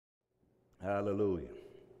Hallelujah.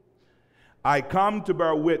 I come to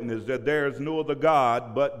bear witness that there is no other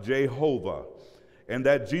God but Jehovah, and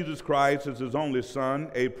that Jesus Christ is his only Son,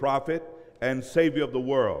 a prophet and Savior of the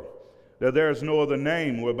world, that there is no other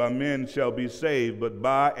name whereby men shall be saved but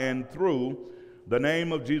by and through the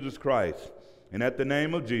name of Jesus Christ. And at the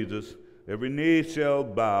name of Jesus, every knee shall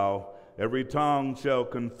bow, every tongue shall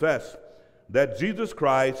confess that Jesus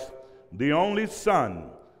Christ, the only Son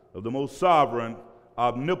of the most sovereign,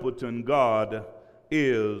 omnipotent God,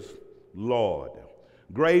 is Lord.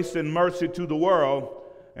 Grace and mercy to the world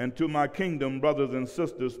and to my kingdom, brothers and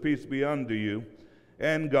sisters, peace be unto you,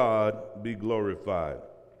 and God be glorified.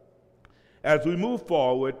 As we move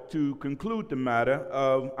forward to conclude the matter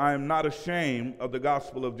of I Am Not Ashamed of the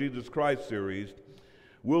Gospel of Jesus Christ series,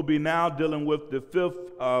 we'll be now dealing with the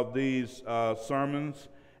fifth of these sermons,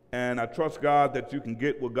 and I trust God that you can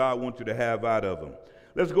get what God wants you to have out of them.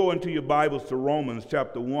 Let's go into your Bibles to Romans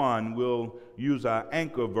chapter 1. We'll use our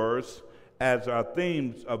anchor verse as our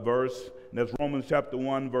themes of verse, and that's Romans chapter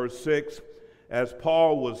 1, verse 6. As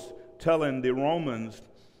Paul was telling the Romans,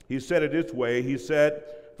 he said it this way. He said,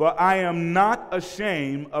 "For I am not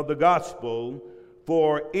ashamed of the gospel,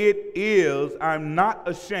 I'm not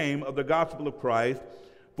ashamed of the gospel of Christ,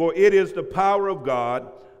 for it is the power of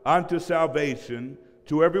God unto salvation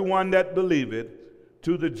to everyone that believeth,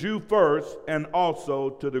 to the Jew first, and also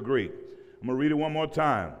to the Greek." I'm going to read it one more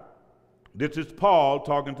time. This is Paul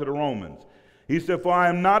talking to the Romans. He said, "For I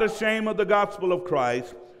am not ashamed of the gospel of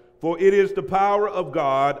Christ, for it is the power of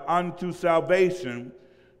God unto salvation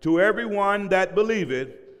to everyone that believeth,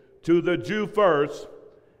 to the Jew first,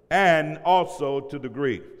 and also to the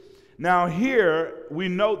Greek." Now here we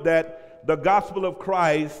note that the gospel of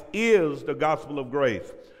Christ is the gospel of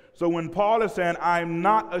grace. So when Paul is saying, "I'm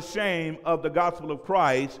not ashamed of the gospel of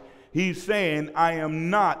Christ," he's saying, "I am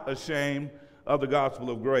not ashamed of the gospel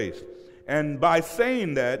of grace." And by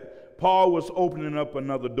saying that, Paul was opening up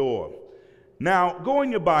another door. Now, go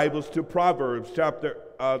in your Bibles to Proverbs chapter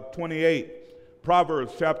 28.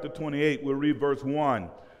 Proverbs chapter 28, we'll read verse 1.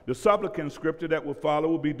 The supplicant scripture that will follow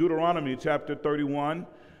will be Deuteronomy chapter 31,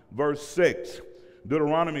 verse 6.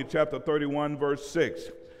 Deuteronomy chapter 31, verse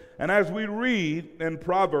 6. And as we read in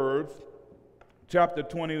Proverbs chapter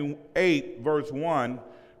 28, verse 1,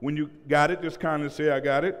 when you got it, just kindly say, "I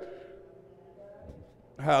got it."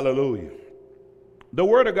 Hallelujah. The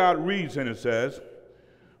word of God reads, and it says,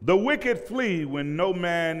 "The wicked flee when no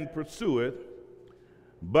man pursueth,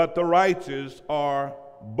 but the righteous are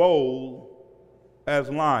bold as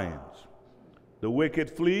lions." The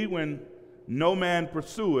wicked flee when no man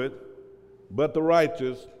pursueth, but the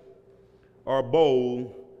righteous are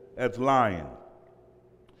bold as lions.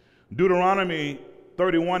 Deuteronomy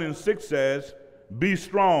 31 and 6 says, "Be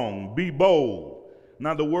strong, be bold."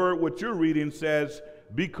 Now the word what you're reading says,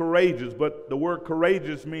 "Be courageous," but the word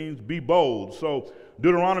courageous means be bold. So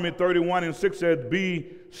Deuteronomy 31 and 6 says, "Be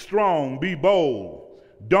strong, be bold.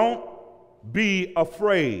 Don't be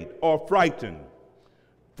afraid or frightened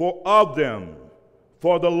of them.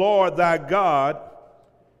 For the Lord thy God,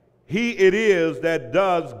 he it is that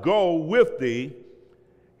does go with thee.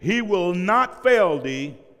 He will not fail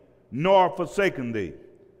thee, nor forsaken thee."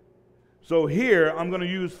 So here I'm going to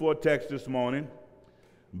use for a text this morning,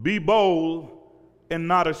 be bold and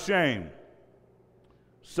not ashamed.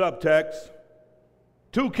 Subtext,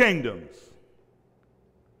 two kingdoms,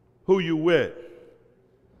 who you with.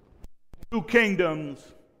 Two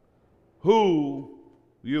kingdoms, who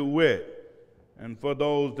you with. And for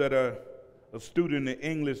those that are a student in the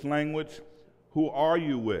English language, who are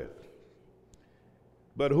you with?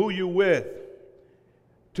 But who you with?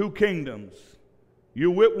 Two kingdoms.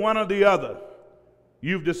 You with one or the other.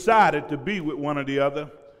 You've decided to be with one or the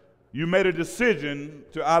other. You made a decision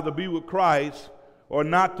to either be with Christ or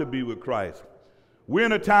not to be with Christ. We're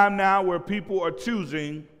in a time now where people are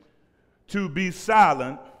choosing to be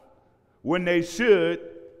silent when they should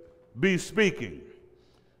be speaking.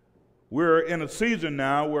 We're in a season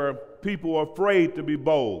now where people are afraid to be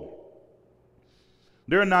bold.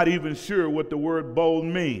 They're not even sure what the word bold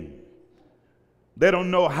means. They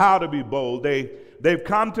don't know how to be bold. They've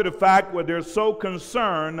come to the fact where they're so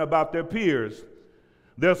concerned about their peers.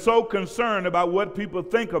 They're so concerned about what people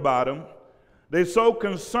think about them. They're so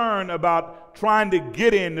concerned about trying to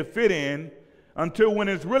get in, to fit in, until when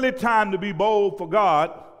it's really time to be bold for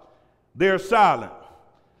God, they're silent.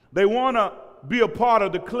 They want to be a part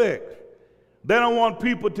of the clique. They don't want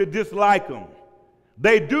people to dislike them.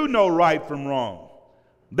 They do know right from wrong.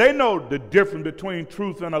 They know the difference between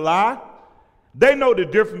truth and a lie. They know the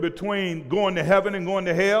difference between going to heaven and going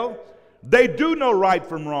to hell. They do know right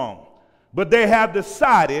from wrong. But they have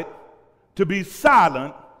decided to be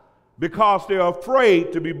silent because they're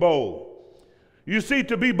afraid to be bold. You see,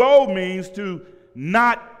 to be bold means to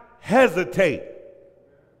not hesitate.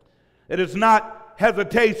 It is not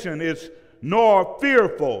hesitation, it's nor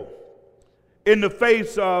fearful in the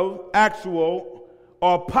face of actual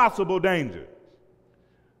or possible danger.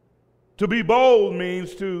 To be bold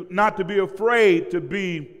means to not to be afraid to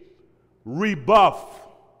be rebuffed.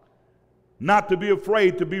 Not to be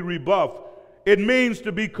afraid to be rebuffed. It means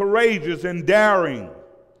to be courageous and daring.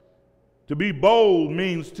 To be bold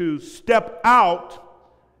means to step out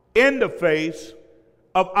in the face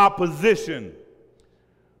of opposition.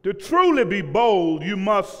 To truly be bold, you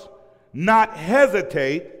must not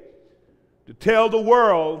hesitate to tell the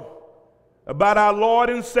world about our Lord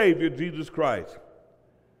and Savior, Jesus Christ.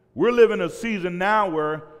 We're living a season now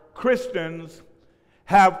where Christians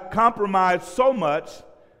have compromised so much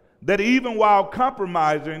that even while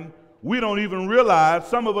compromising, we don't even realize,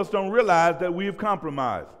 some of us don't realize that we've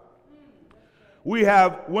compromised. We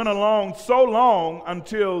have went along so long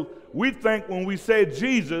until we think when we say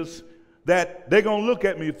Jesus that they're going to look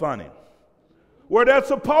at me funny. Where they're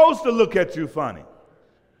supposed to look at you funny.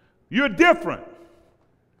 You're different.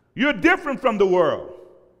 You're different from the world.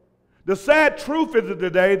 The sad truth is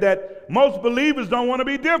today that most believers don't want to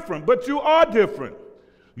be different, but you are different.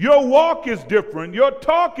 Your walk is different. Your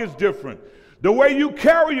talk is different. The way you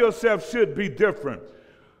carry yourself should be different.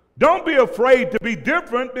 Don't be afraid to be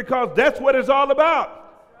different because that's what it's all about.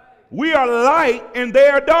 We are light and they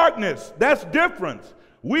are darkness. That's different.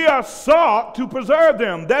 We are sought to preserve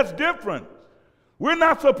them. That's different. We're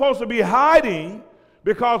not supposed to be hiding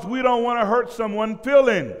because we don't want to hurt someone's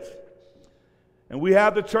feelings. And we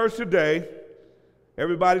have the church today,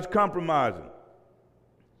 everybody's compromising.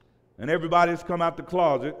 And everybody's come out the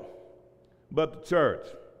closet but the church.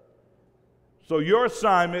 So your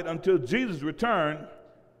assignment until Jesus' return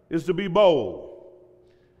is to be bold.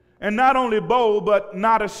 And not only bold, but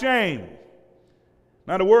not ashamed.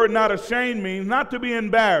 Now the word not ashamed means not to be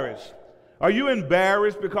embarrassed. Are you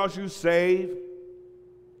embarrassed because you saved?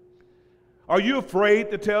 Are you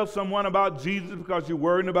afraid to tell someone about Jesus because you're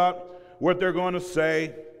worried about what they're going to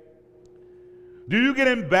say? Do you get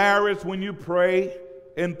embarrassed when you pray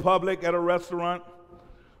in public at a restaurant?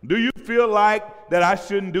 Do you feel like that I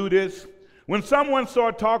shouldn't do this? When someone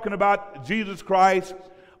starts talking about Jesus Christ,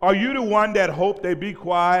 are you the one that hope they be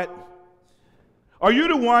quiet? Are you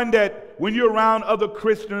the one that when you're around other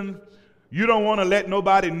Christians, you don't want to let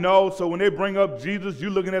nobody know, so when they bring up Jesus,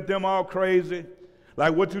 you're looking at them all crazy?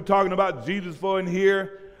 Like, what you talking about Jesus for in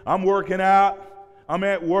here? I'm working out. I'm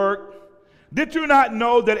at work. Did you not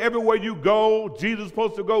know that everywhere you go, Jesus is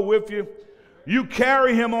supposed to go with you? You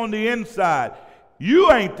carry him on the inside.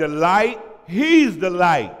 You ain't the light. He's the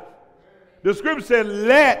light. The scripture said,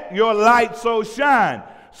 let your light so shine.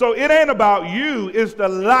 So it ain't about you. It's the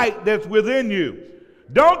light that's within you.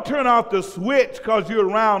 Don't turn off the switch because you're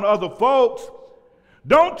around other folks.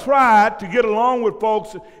 Don't try to get along with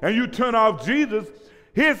folks and you turn off Jesus.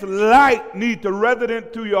 His light needs to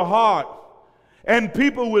resonate through your heart. And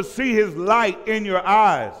people will see his light in your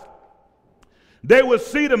eyes. They will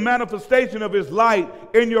see the manifestation of his light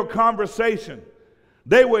in your conversation.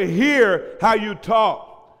 They will hear how you talk.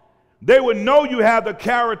 They will know you have the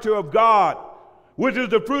character of God, which is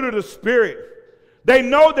the fruit of the Spirit. They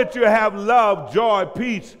know that you have love, joy,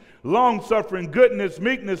 peace, long-suffering, goodness,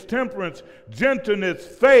 meekness, temperance, gentleness,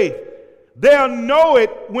 faith. They'll know it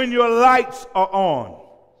when your lights are on.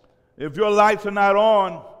 If your lights are not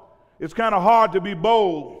on, it's kind of hard to be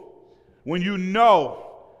bold when you know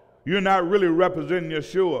you're not really representing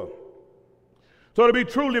Yeshua. So to be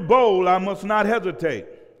truly bold, I must not hesitate.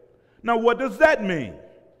 Now, what does that mean?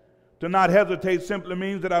 To not hesitate simply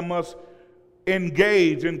means that I must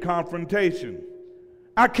engage in confrontation.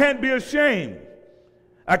 I can't be ashamed.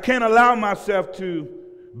 I can't allow myself to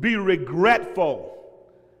be regretful.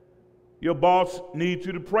 Your boss needs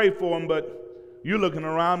you to pray for him, but you're looking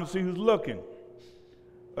around to see who's looking.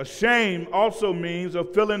 Ashamed also means a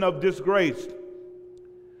feeling of disgrace.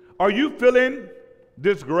 Are you feeling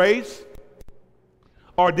disgrace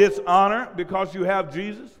or dishonor because you have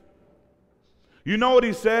Jesus? You know what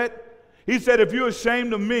he said? He said, if you're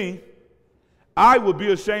ashamed of me, I will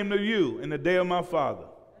be ashamed of you in the day of my Father.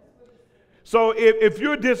 So if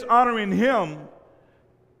you're dishonoring him,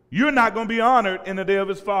 you're not going to be honored in the day of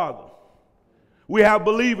his Father. We have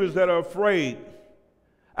believers that are afraid.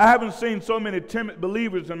 I haven't seen so many timid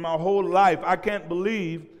believers in my whole life. I can't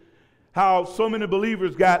believe how so many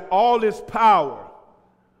believers got all this power,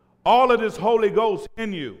 all of this Holy Ghost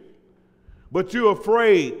in you, but you're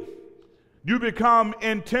afraid. You become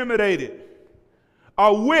intimidated.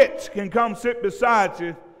 A witch can come sit beside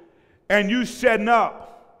you and you shutting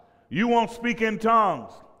up You won't speak in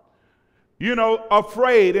tongues.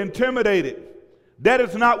 Afraid, intimidated. That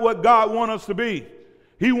is not what God wants us to be.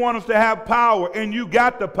 He wants us to have power, and you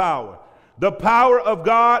got the power. The power of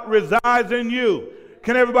God resides in you.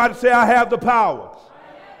 Can everybody say, I have the power?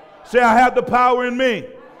 Say, I have the power in me.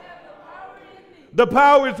 The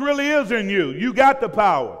power really is in you. You got the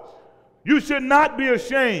power. You should not be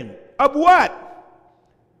ashamed. Of what?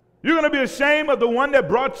 You're going to be ashamed of the one that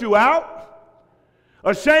brought you out?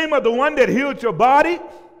 Ashamed of the one that healed your body?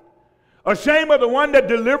 Ashamed of the one that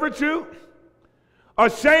delivered you?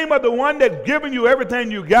 Ashamed of the one that's given you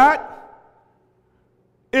everything you got?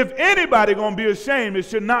 If anybody going to be ashamed, it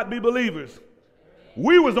should not be believers.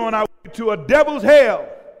 We was on our way to a devil's hell,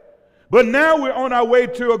 but now we're on our way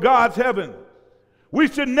to a God's heaven. We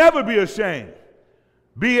should never be ashamed,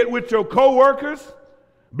 be it with your co-workers,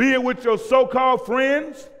 be it with your so-called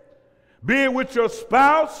friends, be it with your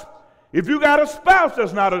spouse. If you got a spouse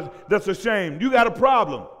that's ashamed, you got a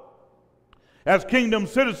problem. As kingdom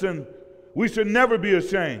citizens, we should never be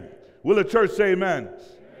ashamed. Will the church say amen? Amen.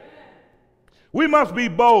 We must be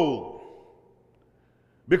bold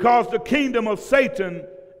because the kingdom of Satan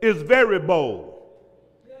is very bold.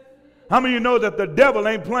 How many of you know that the devil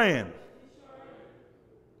ain't playing?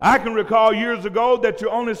 I can recall years ago that you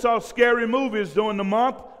only saw scary movies during the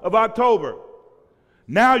month of October.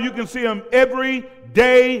 Now you can see them every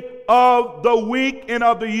day of the week and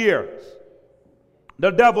of the year.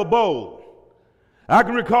 The devil bold. I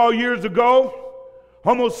can recall years ago,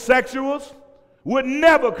 homosexuals would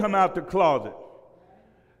never come out the closet.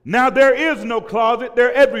 Now there is no closet,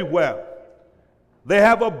 they're everywhere. They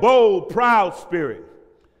have a bold, proud spirit.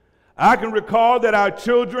 I can recall that our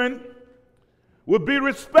children would be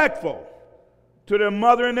respectful to their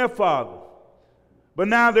mother and their father. But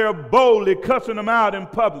now they're boldly cussing them out in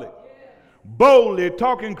public, boldly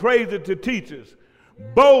talking crazy to teachers,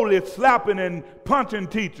 boldly slapping and punching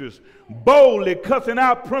teachers, boldly cussing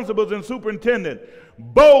out principals and superintendents,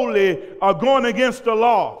 boldly going against the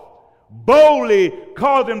law, boldly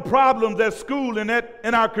causing problems at school and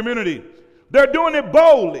in our community. They're doing it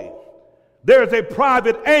boldly. There's a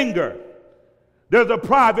private anger. There's a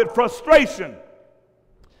private frustration.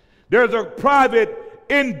 There's a private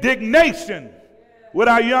indignation with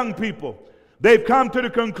our young people. They've come to the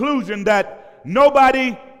conclusion that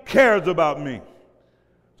nobody cares about me.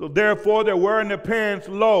 So therefore, they're wearing their pants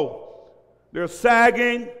low. They're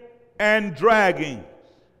sagging and dragging.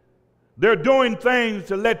 They're doing things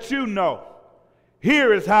to let you know,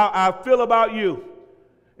 here is how I feel about you.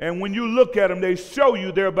 And when you look at them, they show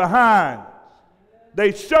you they're behind.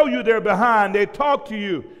 They show you they're behind. They talk to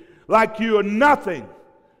you like you're nothing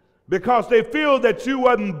because they feel that you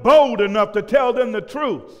wasn't bold enough to tell them the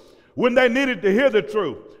truth when they needed to hear the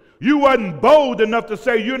truth. You wasn't bold enough to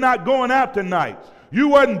say you're not going out tonight. You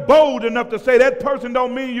wasn't bold enough to say that person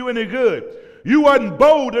don't mean you any good. You wasn't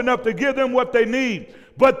bold enough to give them what they need.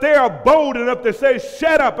 But they are bold enough to say,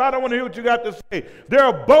 shut up, I don't want to hear what you got to say.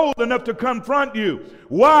 They're bold enough to confront you.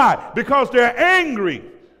 Why? Because they're angry.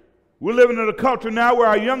 We're living in a culture now where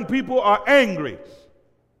our young people are angry.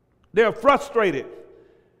 They're frustrated.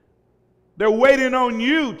 They're waiting on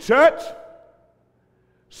you, church.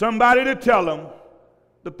 Somebody to tell them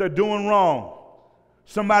that they're doing wrong.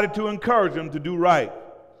 Somebody to encourage them to do right.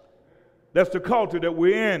 That's the culture that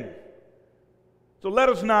we're in. So let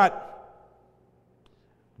us not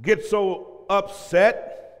get so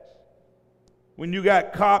upset when you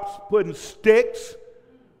got cops putting sticks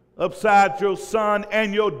upside your son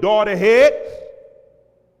and your daughter's head.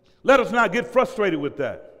 Let us not get frustrated with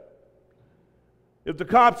that. If the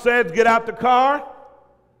cop says get out the car,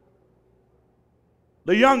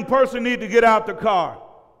 the young person needs to get out the car.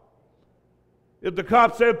 If the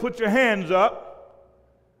cop said put your hands up,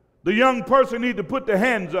 the young person needs to put their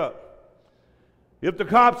hands up. If the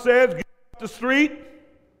cop says get off the street,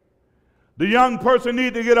 the young person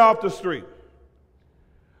needs to get off the street.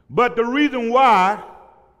 But the reason why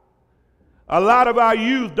a lot of our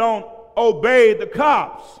youth don't obey the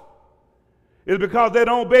cops is because they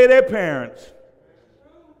don't obey their parents.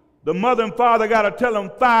 The mother and father got to tell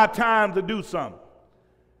them 5 times to do something.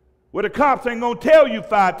 Well, the cops ain't going to tell you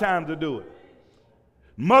 5 times to do it.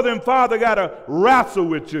 Mother and father got to wrestle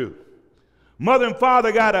with you. Mother and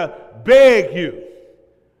father got to beg you.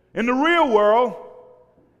 In the real world,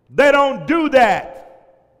 they don't do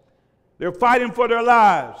that. They're fighting for their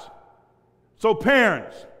lives. So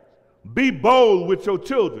parents, be bold with your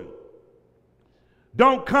children.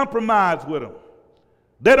 Don't compromise with them.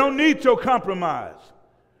 They don't need your compromise.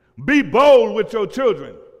 Be bold with your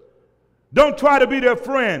children. Don't try to be their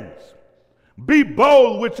friends. Be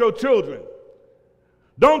bold with your children.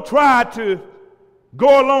 Don't try to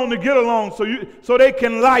Go along to get along so they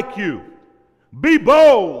can like you. Be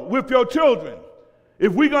bold with your children.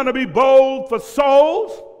 If we're going to be bold for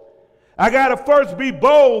souls, I got to first be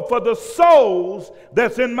bold for the souls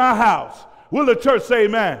that's in my house. Will the church say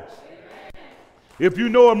amen? Amen. If you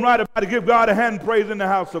know I'm right about to give God a hand praise in the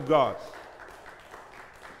house of God.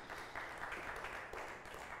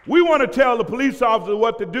 We want to tell the police officer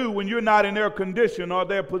what to do when you're not in their condition or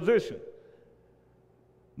their position.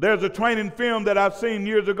 There's a training film that I've seen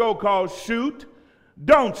years ago called Shoot,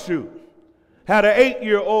 Don't Shoot. Had an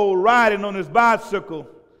 8-year-old riding on his bicycle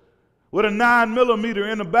with a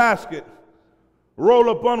 9mm in a basket, roll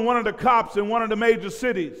up on one of the cops in one of the major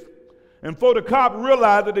cities. And before the cop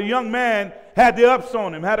realized that the young man had the ups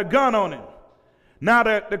on him, had a gun on him. Now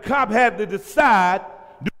the cop had to decide,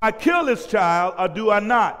 do I kill this child or do I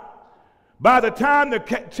not? By the time the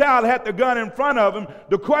child had the gun in front of him,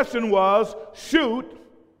 the question was, shoot,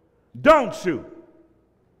 don't shoot.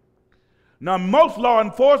 Now, most law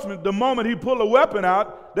enforcement, the moment he pulled a weapon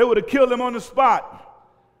out, they would have killed him on the spot.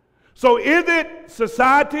 So is it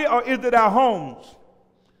society or is it our homes?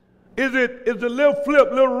 Is it little Flip,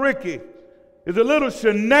 little Ricky? Is it little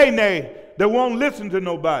Shanae that won't listen to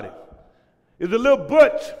nobody? Is it little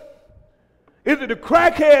Butch? Is it the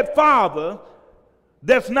crackhead father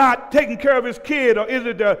that's not taking care of his kid? Or is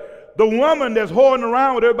it the woman that's hoarding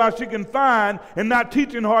around with everybody she can find and not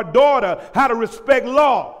teaching her daughter how to respect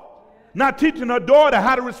law? Not teaching her daughter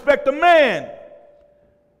how to respect a man.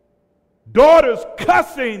 Daughters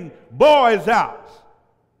cussing boys out.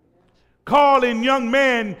 Calling young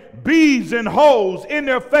men bees and hoes in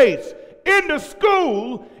their face. In the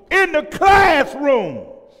school, in the classroom.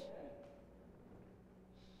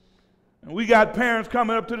 And we got parents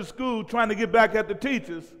coming up to the school trying to get back at the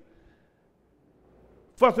teachers.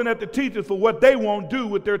 Fussing at the teachers for what they won't do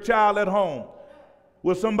with their child at home.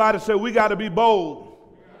 Will somebody say, we got to be bold.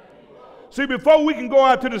 See, before we can go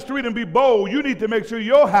out to the street and be bold, you need to make sure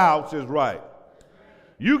your house is right.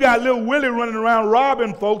 You got little Willie running around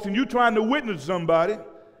robbing folks and you trying to witness somebody.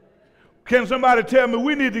 Can somebody tell me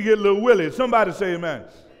we need to get little Willie? Somebody say amen.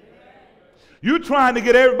 You trying to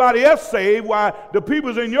get everybody else saved while the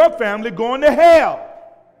people's in your family going to hell.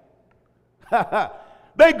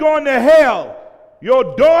 They going to hell.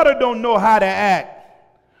 Your daughter don't know how to act.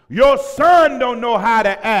 Your son don't know how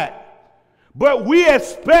to act. But we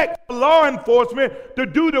expect law enforcement to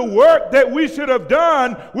do the work that we should have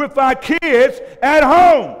done with our kids at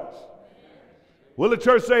home. Will the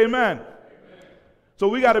church say amen? Amen. So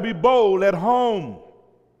we got to be bold at home.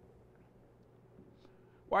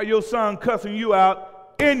 Why your son cussing you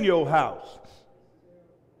out in your house?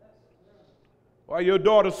 Why your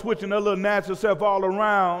daughter switching her little natural self all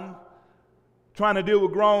around, trying to deal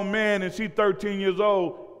with grown men and she's 13 years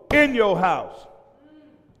old in your house?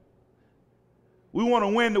 We want to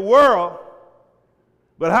win the world,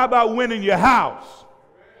 but how about winning your house?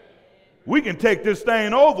 We can take this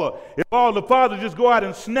thing over. If all the fathers just go out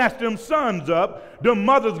and snatch them sons up, them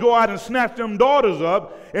mothers go out and snatch them daughters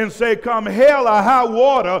up and say, come hell or high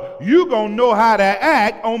water, you going to know how to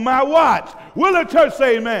act on my watch. Will the church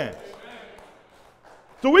say amen? Amen?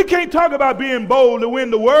 So we can't talk about being bold to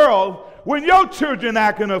win the world when your children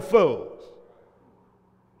acting a fool.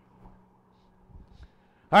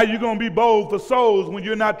 How you going to be bold for souls when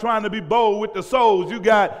you're not trying to be bold with the souls you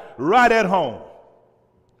got right at home?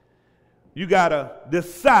 You got to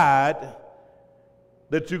decide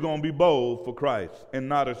that you're going to be bold for Christ and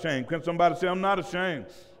not ashamed. Can somebody say, I'm not ashamed?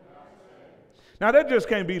 Now, that just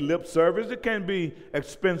can't be lip service. It can't be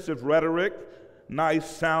expensive rhetoric, nice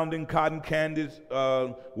sounding cotton candy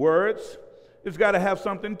words. It's got to have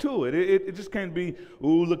something to it. It just can't be,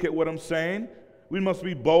 ooh, look at what I'm saying. We must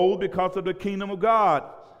be bold because of the kingdom of God.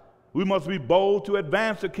 We must be bold to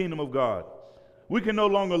advance the kingdom of God. We can no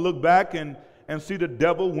longer look back and see the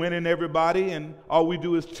devil winning everybody, and all we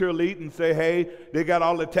do is cheerlead and say, hey, they got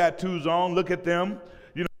all the tattoos on, look at them.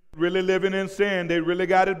 You know, really living in sin. They really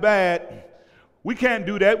got it bad. We can't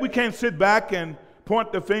do that. We can't sit back and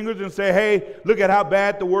point the fingers and say, hey, look at how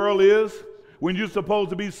bad the world is when you're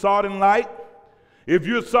supposed to be salt and light. If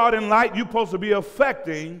you're salt and light, you're supposed to be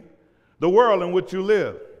affecting the world in which you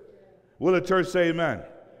live. Will the church say amen?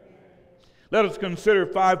 Let us consider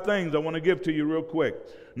 5 things I want to give to you real quick.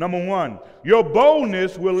 Number 1, your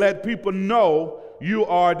boldness will let people know you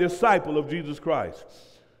are a disciple of Jesus Christ.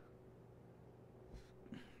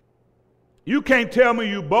 You can't tell me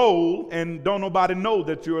you're bold and don't nobody know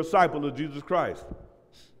that you're a disciple of Jesus Christ.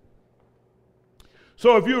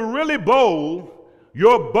 So if you're really bold,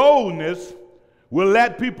 your boldness will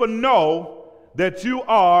let people know that you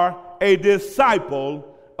are a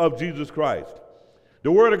disciple of Jesus Christ.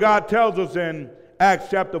 The Word of God tells us in Acts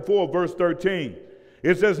chapter 4, verse 13.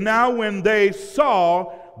 It says, now when they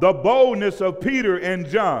saw the boldness of Peter and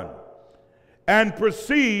John, and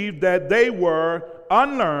perceived that they were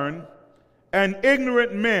unlearned and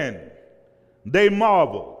ignorant men, they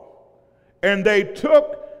marveled, and they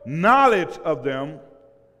took knowledge of them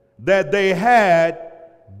that they had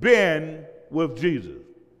been with Jesus.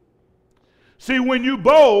 See, when you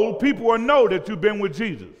bold, people will know that you've been with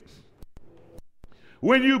Jesus.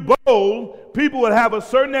 When you bold, people will have a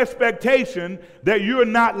certain expectation that you're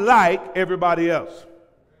not like everybody else.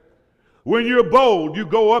 When you're bold, you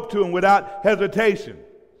go up to them without hesitation.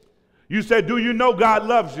 You say, do you know God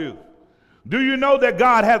loves you? Do you know that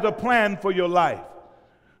God has a plan for your life?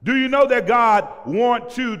 Do you know that God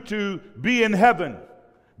wants you to be in heaven?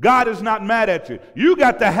 God is not mad at you. You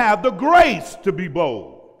got to have the grace to be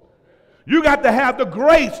bold. You got to have the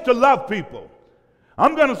grace to love people.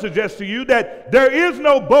 I'm going to suggest to you that there is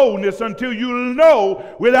no boldness until you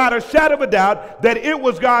know without a shadow of a doubt that it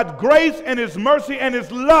was God's grace and his mercy and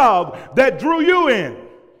his love that drew you in.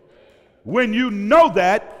 When you know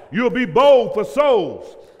that, you'll be bold for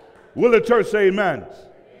souls. Will the church say amen?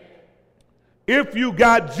 If you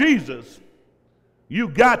got Jesus, you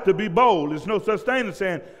got to be bold. There's no such thing as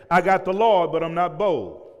saying, I got the Lord, but I'm not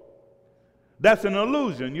bold. That's an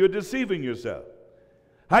illusion. You're deceiving yourself.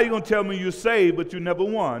 How are you going to tell me you're saved, but you never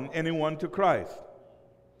won anyone to Christ?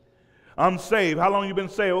 I'm saved. How long you been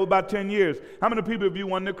saved? Oh, about 10 years. How many people have you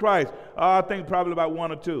won to Christ? I think probably about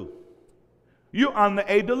 1 or 2. You're under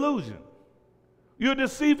a delusion. You're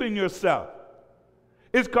deceiving yourself.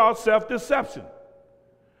 It's called self-deception.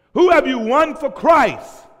 Who have you won for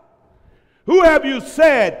Christ? Who have you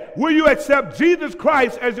said, will you accept Jesus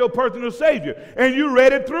Christ as your personal Savior? And you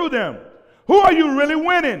read it through them. Who are you really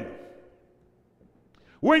winning?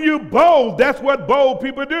 When you're bold, that's what bold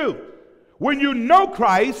people do. When you know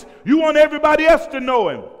Christ, you want everybody else to know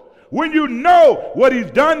him. When you know what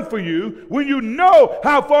he's done for you, when you know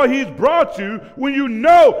how far he's brought you, when you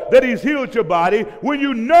know that he's healed your body, when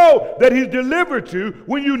you know that he's delivered you,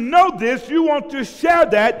 when you know this, you want to share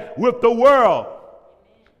that with the world.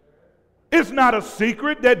 It's not a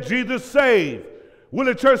secret that Jesus saved. Will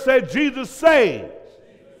the church say Jesus saved?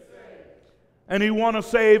 And he want to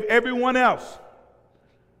save everyone else.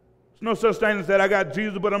 There's no such thing as that I got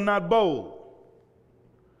Jesus, but I'm not bold.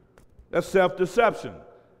 That's self-deception.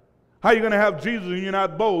 How are you going to have Jesus and you're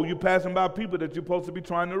not bold? You're passing by people that you're supposed to be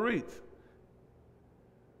trying to reach.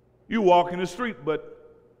 You walk in the street,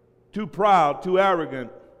 but too proud, too arrogant,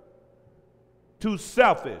 too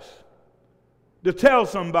selfish to tell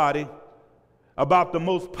somebody about the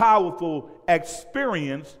most powerful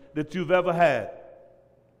experience that you've ever had.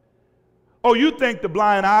 Oh, you think the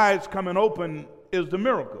blind eyes coming open is the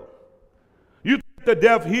miracle. You think the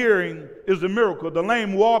deaf hearing is the miracle. The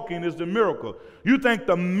lame walking is the miracle. You think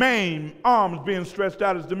the maimed arms being stretched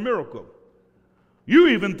out is the miracle. You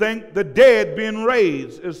even think the dead being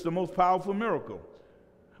raised is the most powerful miracle.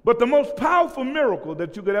 But the most powerful miracle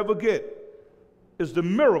that you could ever get is the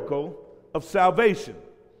miracle of salvation.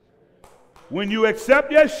 When you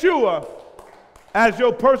accept Yeshua as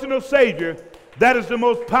your personal Savior, that is the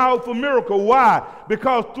most powerful miracle. Why?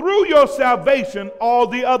 Because through your salvation, all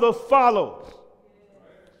the others follow.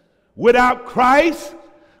 Without Christ,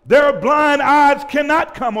 their blind eyes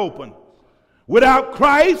cannot come open. Without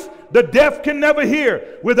Christ, the deaf can never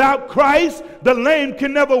hear. Without Christ, the lame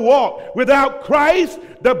can never walk. Without Christ,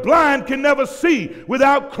 the blind can never see.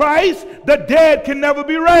 Without Christ, the dead can never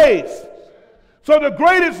be raised. So the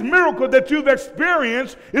greatest miracle that you've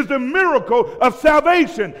experienced is the miracle of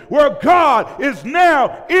salvation, where God is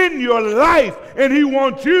now in your life and he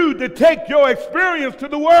wants you to take your experience to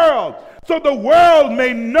the world so the world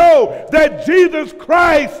may know that Jesus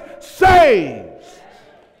Christ saves.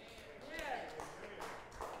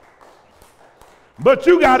 But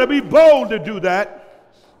you got to be bold to do that.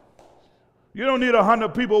 You don't need 100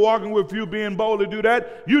 people walking with you being bold to do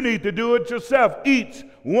that. You need to do it yourself. Each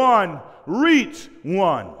one reach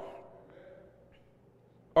one.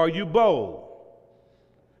 Are you bold?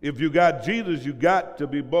 If you got Jesus, you got to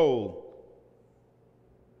be bold.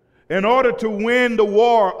 In order to win the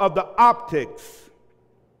war of the optics,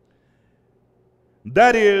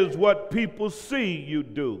 that is what people see you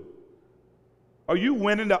do. Are you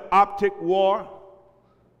winning the optic war?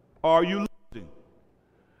 Or are you losing?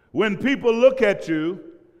 When people look at you,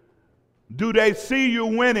 do they see you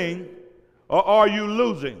winning or are you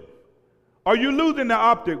losing? Are you losing the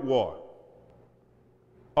optic war?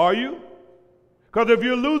 Are you? Because if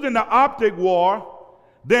you're losing the optic war,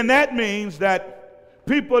 then that means that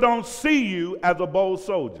people don't see you as a bold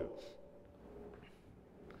soldier.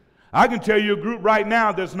 I can tell you a group right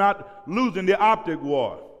now that's not losing the optic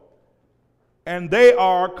war. And they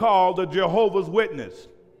are called the Jehovah's Witness.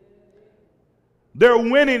 They're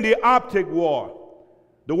winning the optic war.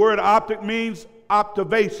 The word optic means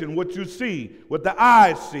observation, what you see, what the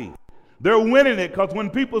eyes see. They're winning it because when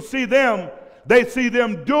people see them, they see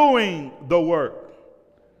them doing the work,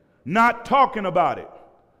 not talking about it.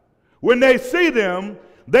 When they see them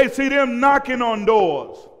knocking on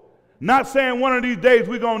doors, not saying one of these days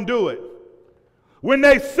we're going to do it. When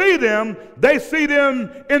they see them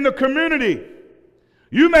in the community.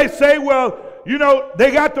 You may say, well,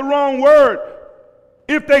 they got the wrong word.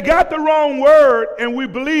 If they got the wrong word, and we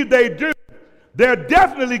believe they do, they're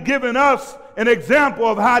definitely giving us an example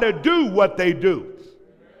of how to do what they do.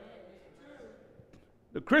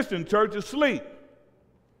 The Christian church is asleep.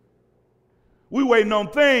 We waiting on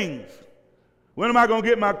things. When am I going to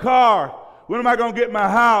get my car? When am I going to get my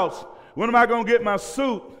house? When am I going to get my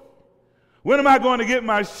suit? When am I going to get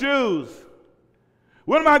my shoes?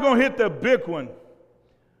 When am I going to hit the big one?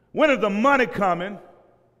 When is the money coming?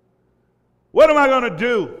 What am I going to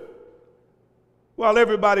do? While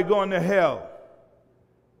everybody going to hell.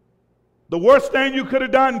 The worst thing you could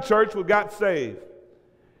have done, church, was got saved.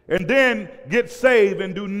 And then get saved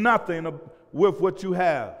and do nothing with what you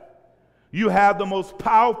have. You have the most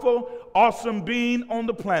powerful, awesome being on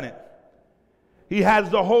the planet. He has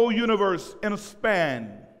the whole universe in a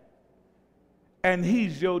span. And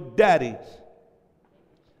he's your daddy.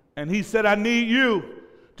 And he said, I need you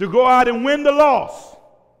to go out and win the lost.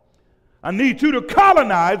 I need you to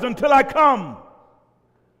colonize until I come.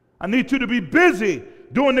 I need you to be busy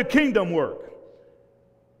doing the kingdom work.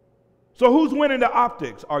 So who's winning the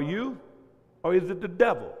optics? Are you? Or is it the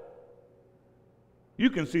devil? You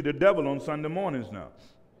can see the devil on Sunday mornings now.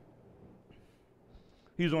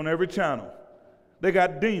 He's on every channel. They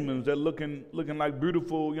got demons that looking like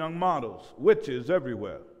beautiful young models, witches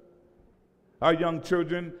everywhere. Our young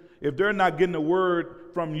children, if they're not getting a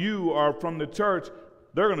word from you or from the church,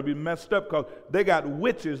 they're going to be messed up because they got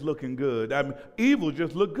witches looking good. I mean, evil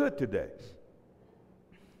just look good today.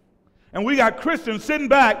 And we got Christians sitting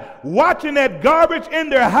back watching that garbage in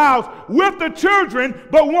their house with the children,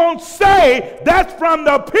 but won't say that's from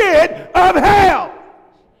the pit of hell.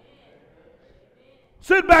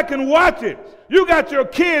 Sit back and watch it. You got your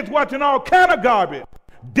kids watching all kind of garbage.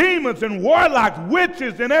 Demons and warlocks,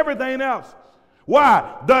 witches and everything else.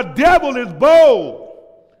 Why? The devil is bold.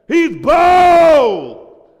 He's bold.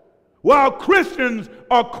 While Christians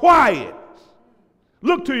are quiet.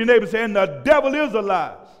 Look to your neighbor and say, and the devil is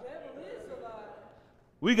alive.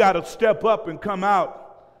 We got to step up and come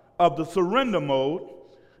out of the surrender mode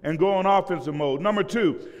and go on offensive mode. Number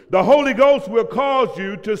 2, the Holy Ghost will cause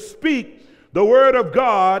you to speak the word of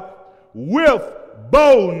God with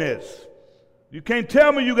boldness. You can't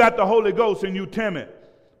tell me you got the Holy Ghost and you timid.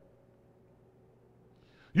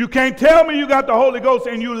 You can't tell me you got the Holy Ghost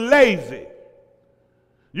and you lazy.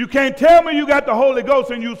 You can't tell me you got the Holy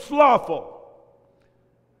Ghost and you slothful.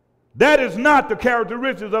 That is not the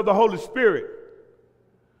characteristics of the Holy Spirit.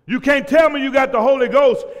 You can't tell me you got the Holy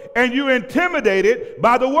Ghost and you intimidated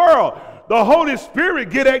by the world. The Holy Spirit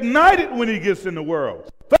get ignited when he gets in the world.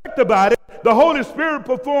 Fact about it, the Holy Spirit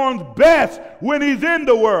performs best when he's in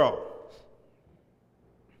the world.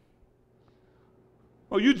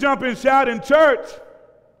 Oh, you jump and shout in church,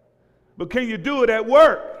 but can you do it at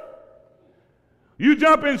work? You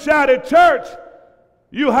jump and shout at church,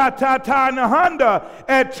 you ha-ta-ta in the Honda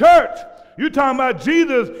at church. You talking about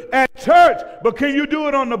Jesus at church, but can you do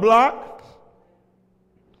it on the block?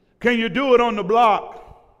 Can you do it on the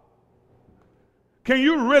block? Can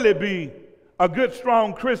you really be a good,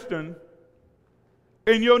 strong Christian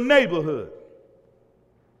in your neighborhood?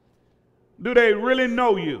 Do they really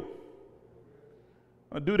know you?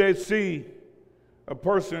 Or do they see a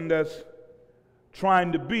person that's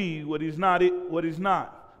trying to be what he's not?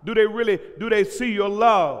 Do they see your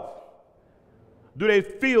love? Do they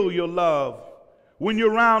feel your love? When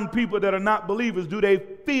you're around people that are not believers, do they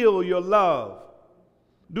feel your love?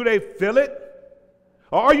 Do they feel it?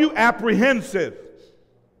 Or are you apprehensive?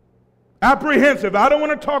 Apprehensive. I don't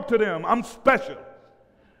want to talk to them. I'm special.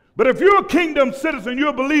 But if you're a kingdom citizen, you're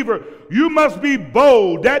a believer, you must be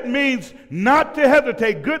bold. That means not to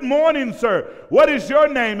hesitate. Good morning, sir. What is your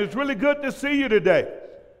name? It's really good to see you today.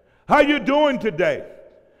 How you doing today?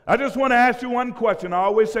 I just want to ask you one question. I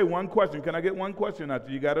always say one question. Can I get one question out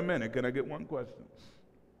there? You got a minute? Can I get one question?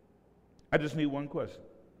 I just need one question.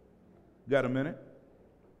 Got a minute?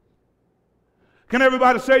 Can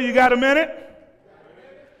everybody say you got a minute?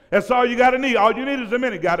 That's all you got to need. All you need is a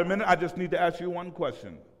minute. Got a minute? I just need to ask you one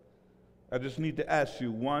question. I just need to ask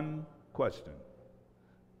you one question.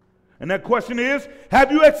 And that question is,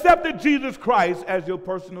 have you accepted Jesus Christ as your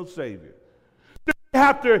personal Savior? We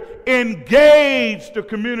have to engage the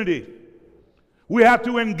community. We have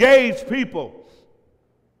to engage people.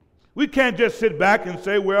 We can't just sit back and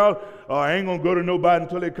say, well, I ain't going to go to nobody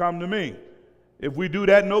until they come to me. If we do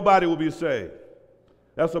that, nobody will be saved.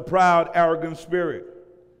 That's a proud, arrogant spirit.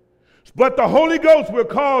 But the Holy Ghost will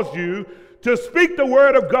cause you to speak the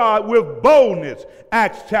word of God with boldness.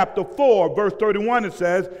 Acts chapter 4, verse 31, it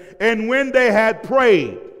says, and when they had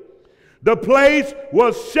prayed, the place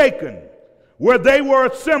was shaken where they were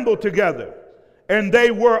assembled together, and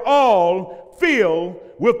they were all filled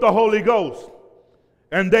with the Holy Ghost.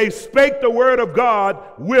 And they spake the word of God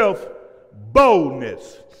with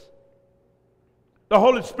boldness. The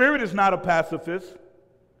Holy Spirit is not a pacifist.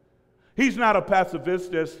 He's not a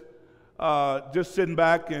pacifist just sitting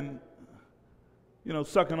back and,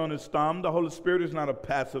 sucking on his thumb. The Holy Spirit is not a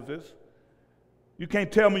pacifist. You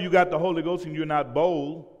can't tell me you got the Holy Ghost and you're not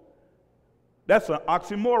bold. That's an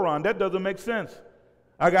oxymoron. That doesn't make sense.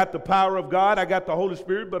 I got the power of God, I got the Holy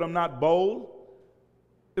Spirit, but I'm not bold.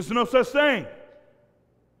 There's no such thing.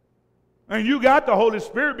 And you got the Holy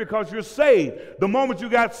Spirit because you're saved. The moment you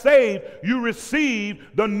got saved, you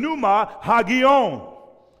received the pneuma hagion,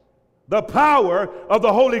 the power of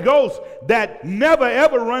the Holy Ghost that never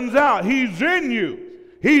ever runs out. He's in you.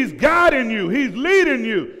 He's guiding you. He's leading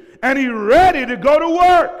you. And he's ready to go to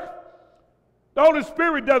work. The Holy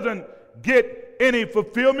Spirit doesn't get any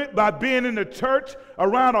fulfillment by being in the church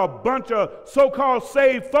around a bunch of so-called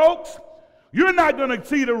saved folks. You're not going to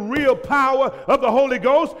see the real power of the Holy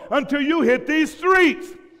Ghost until you hit these streets.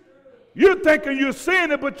 You're thinking you're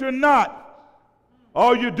seeing it, but you're not.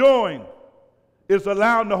 All you're doing is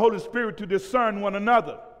allowing the Holy Spirit to discern one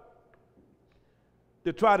another,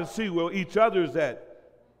 to try to see where each other is at.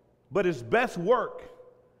 But his best work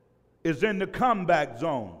is in the comeback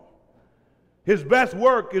zone. His best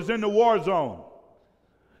work is in the war zone.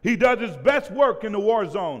 He does his best work in the war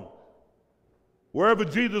zone. Wherever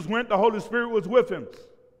Jesus went, the Holy Spirit was with him.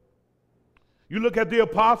 You look at the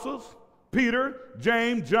apostles, Peter,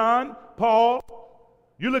 James, John, Paul.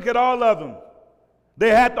 You look at all of them. They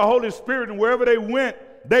had the Holy Spirit, and wherever they went,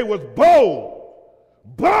 they was bold.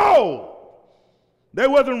 Bold. They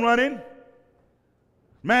wasn't running.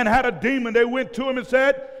 Man had a demon. They went to him and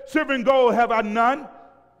said, silver and gold have I none,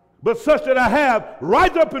 but such that I have,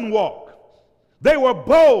 rise up and walk. They were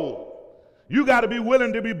bold. You got to be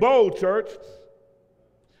willing to be bold, church.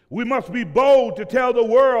 We must be bold to tell the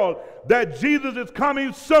world that Jesus is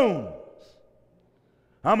coming soon.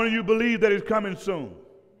 How many of you believe that he's coming soon?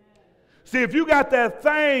 See, if you got that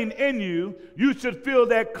thing in you, you should feel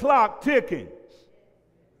that clock ticking.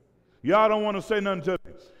 Y'all don't want to say nothing to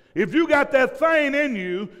me. If you got that thing in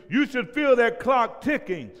you, you should feel that clock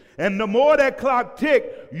ticking. And the more that clock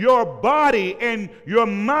tick, your body and your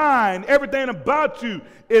mind, everything about you,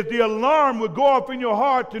 is the alarm will go off in your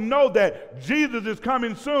heart to know that Jesus is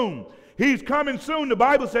coming soon. He's coming soon. The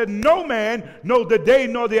Bible said, no man knows the day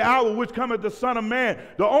nor the hour which cometh the Son of Man.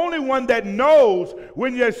 The only one that knows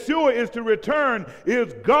when Yeshua is to return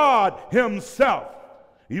is God himself.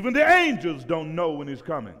 Even the angels don't know when he's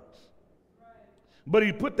coming. But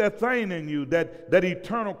he put that thing in you, that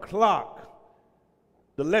eternal clock,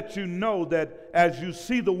 to let you know that as you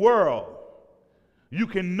see the world, you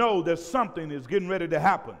can know that something is getting ready to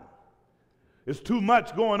happen. It's too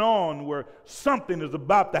much going on where something is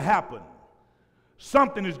about to happen.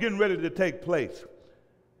 Something is getting ready to take place.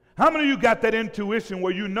 How many of you got that intuition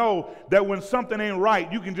where you know that when something ain't right,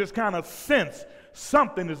 you can just kind of sense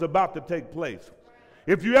something is about to take place?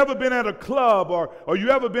 If you ever been at a club or you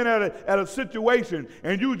ever been at a situation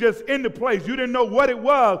and you just in the place, you didn't know what it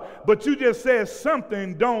was, but you just said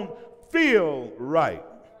something don't feel right.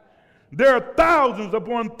 There are thousands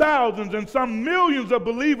upon thousands and some millions of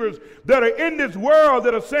believers that are in this world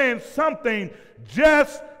that are saying something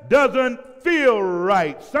just doesn't feel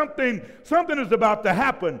right. Something is about to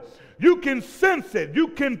happen. You can sense it. You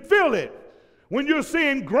can feel it. When you're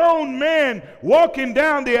seeing grown men walking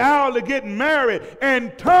down the aisle to get married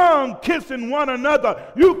and tongue kissing one another,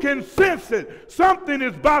 you can sense it. Something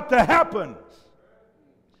is about to happen.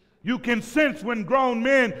 You can sense when grown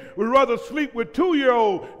men would rather sleep with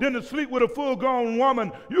 2-year-olds than to sleep with a full-grown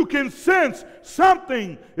woman. You can sense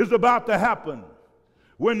something is about to happen.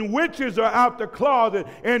 When witches are out the closet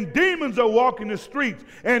and demons are walking the streets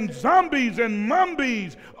and zombies and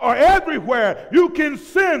mummies are everywhere, you can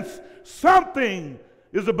sense something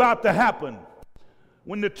is about to happen.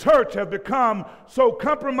 When the church has become so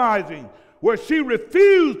compromising, where she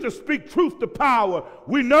refused to speak truth to power,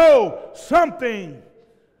 we know something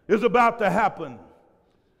is about to happen.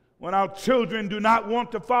 when our children do not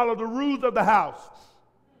want to follow the rules of the house,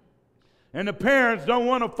 and the parents don't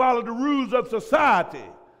want to follow the rules of society,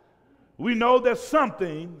 we know that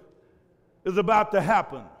something is about to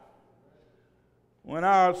happen. When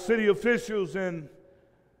our city officials and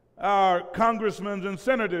our congressmen and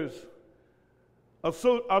senators are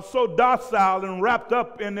so docile and wrapped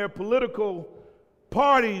up in their political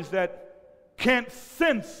parties that can't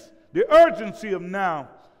sense the urgency of now,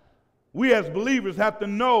 we as believers have to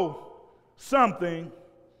know something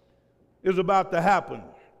is about to happen.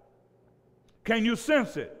 Can you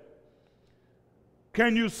sense it?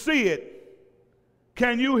 Can you see it?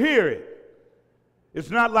 Can you hear it? It's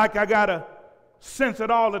not like I got to sense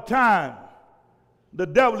it all the time. The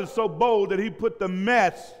devil is so bold that he put the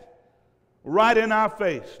mess right in our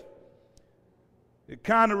face. It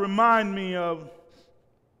kind of reminds me of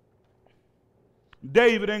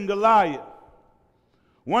David and Goliath.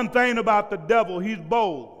 One thing about the devil, he's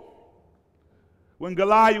bold. When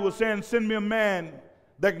Goliath was saying, send me a man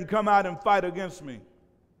that can come out and fight against me.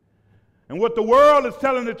 And what the world is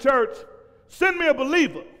telling the church, send me a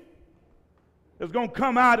believer that's going to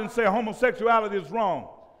come out and say homosexuality is wrong.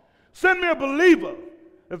 Send me a believer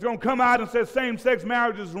that's going to come out and say same-sex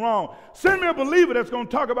marriage is wrong. Send me a believer that's going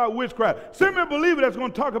to talk about witchcraft. Send me a believer that's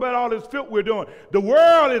going to talk about all this filth we're doing. The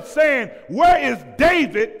world is saying, where is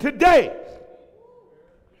David today?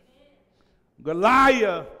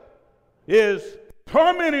 Goliath is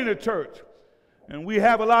tormenting the church. And we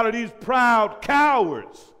have a lot of these proud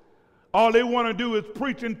cowards. All they want to do is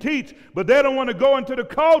preach and teach, but they don't want to go into the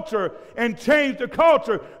culture and change the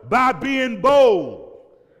culture by being bold.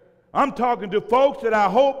 I'm talking to folks that I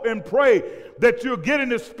hope and pray that you'll get in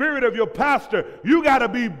the spirit of your pastor. You got to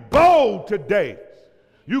be bold today.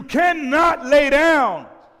 You cannot lay down.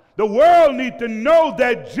 The world needs to know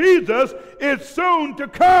that Jesus is soon to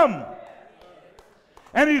come.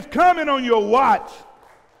 And he's coming on your watch.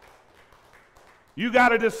 You got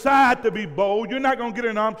to decide to be bold. You're not going to get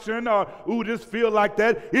an unction or, ooh, just feel like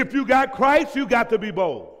that. If you got Christ, you got to be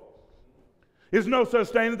bold. There's no such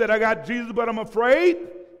thing that I got Jesus, but I'm afraid.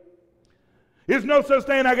 There's no such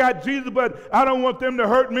thing I got Jesus, but I don't want them to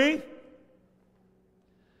hurt me.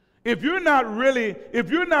 If you're not ready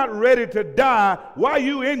to die, why are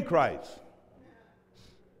you in Christ?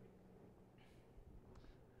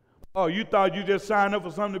 Oh, you thought you just signed up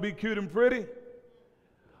for something to be cute and pretty?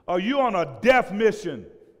 Are you on a death mission?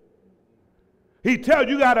 He tells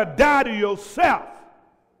you got to die to yourself.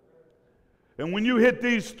 And when you hit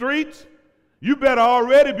these streets, you better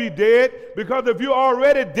already be dead, because if you're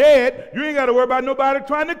already dead, you ain't got to worry about nobody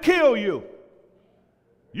trying to kill you.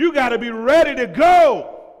 You got to be ready to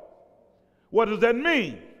go. What does that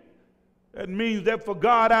mean? That means that for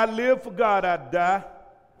God I live, for God I die.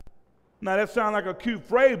 Now that sounds like a cute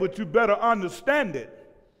phrase, but you better understand it.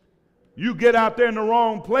 You get out there in the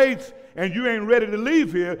wrong place and you ain't ready to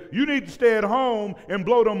leave here, you need to stay at home and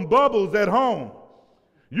blow them bubbles at home.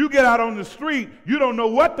 You get out on the street, you don't know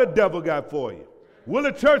what the devil got for you. Will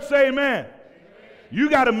the church say amen? You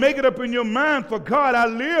got to make it up in your mind, for God I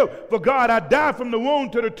live, for God I die, from the womb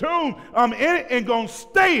to the tomb. I'm in it and going to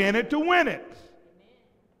stay in it to win it.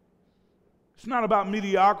 It's not about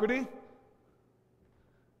mediocrity.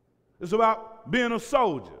 It's about being a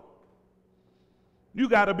soldier. You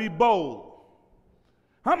got to be bold.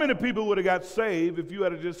 How many people would have got saved if you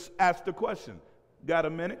had to just ask the question? Got a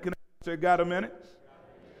minute? Can I say got a minute?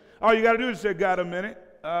 All you got to do is say got a minute.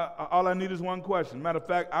 All I need is one question. Matter of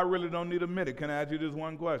fact, I really don't need a minute. Can I ask you this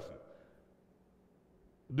one question?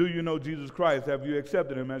 Do you know Jesus Christ? Have you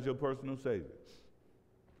accepted him as your personal Savior?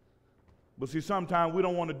 But see, sometimes we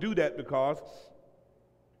don't want to do that because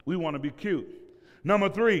we want to be cute. Number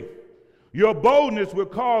 3, your boldness will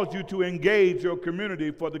cause you to engage your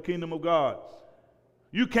community for the kingdom of God.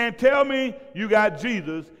 You can't tell me you got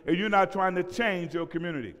Jesus and you're not trying to change your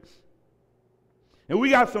community. And we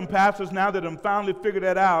got some pastors now that have finally figured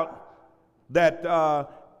that out, that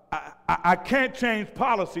I can't change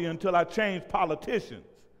policy until I change politicians.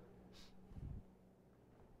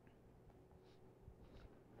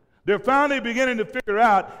 They're finally beginning to figure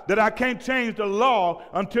out that I can't change the law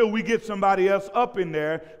until we get somebody else up in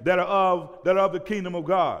there that are of the kingdom of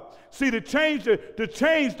God. See, to change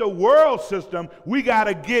the world system, we got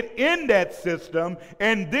to get in that system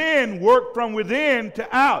and then work from within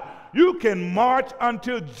to out. You can march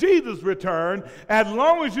until Jesus returns. As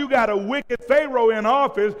long as you got a wicked Pharaoh in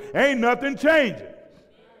office, ain't nothing changing.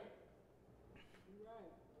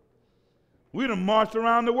 We done marched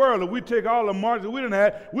around the world. If we take all the marches we done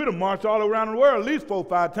had, we done marched all around the world at least 4 or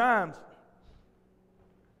 5 times.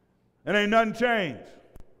 And ain't nothing changed.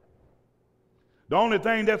 The only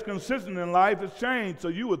thing that's consistent in life is change. So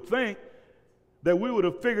you would think that we would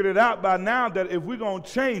have figured it out by now that if we're going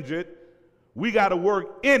to change it, we got to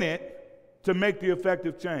work in it to make the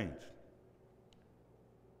effective change.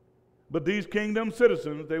 But these kingdom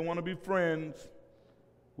citizens, they want to be friends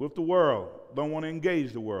with the world, don't want to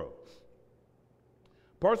engage the world.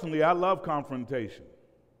 Personally, I love confrontation.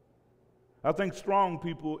 I think strong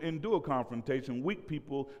people endure confrontation. Weak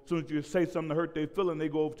people, as soon as you say something to hurt their feelings, they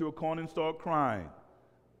go over to a corner and start crying.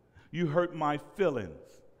 You hurt my feelings.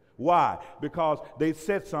 Why? Because they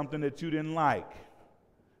said something that you didn't like.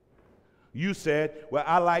 You said, well,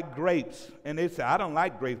 I like grapes. And they said, I don't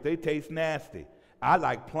like grapes. They taste nasty. I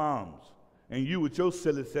like plums. And you with your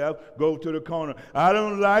silly self go to the corner. I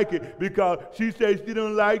don't like it because she says she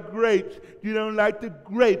don't like grapes. You don't like the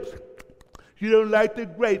grapes. You don't like the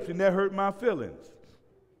grapes, and that hurt my feelings.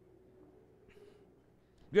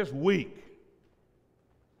 Just weak.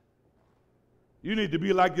 You need to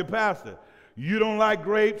be like your pastor. You don't like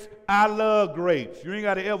grapes, I love grapes. You ain't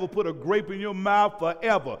got to ever put a grape in your mouth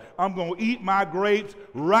forever. I'm going to eat my grapes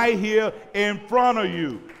right here in front of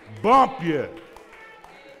you. Bump you.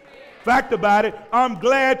 Fact about it, I'm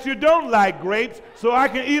glad you don't like grapes so I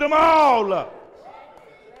can eat them all up.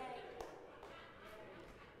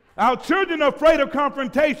 Our children are afraid of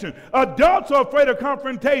confrontation. Adults are afraid of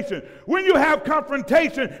confrontation. When you have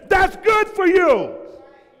confrontation, that's good for you.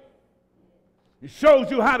 It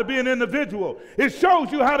shows you how to be an individual. It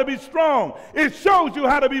shows you how to be strong. It shows you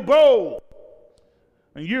how to be bold.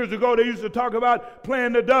 And years ago, they used to talk about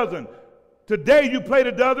playing the dozen. Today, you play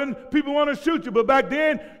the dozen, people want to shoot you. But back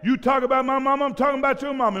then, you talk about my mama, I'm talking about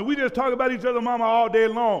your mama. And we just talk about each other's mama all day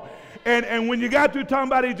long. And when you got through talking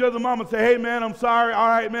about each other's mama, say, hey, man, I'm sorry. All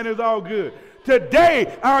right, man, it's all good.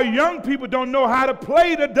 Today, our young people don't know how to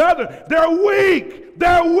play the dozen. They're weak.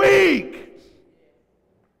 They're weak.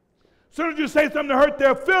 As soon as you say something to hurt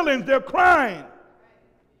their feelings, they're crying.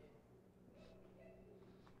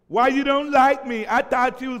 Why you don't like me? I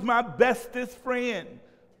thought you was my bestest friend.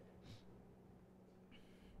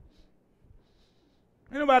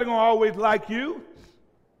 Ain't nobody gonna always like you.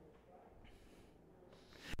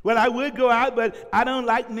 Well, I would go out, but I don't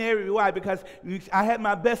like Mary. Why? Because I had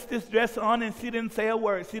my bestest dress on and she didn't say a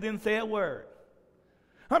word. She didn't say a word.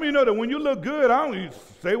 How many know that when you look good, I don't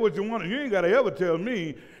say what you want. You ain't got to ever tell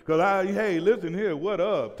me because hey, listen here, what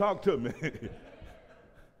up? Talk to me.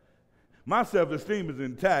 My self-esteem is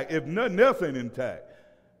intact. If nothing else ain't intact.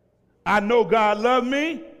 I know God loved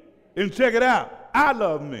me, and check it out. I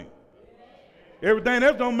love me. Everything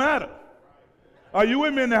else don't matter. Are you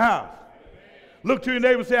with me in the house? Look to your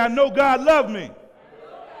neighbor and say, I know God loved me.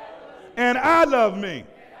 And I love me.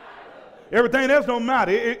 Everything else don't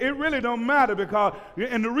matter. It really don't matter because,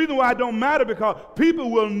 and the reason why it don't matter because people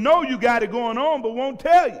will know you got it going on but won't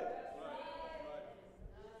tell you.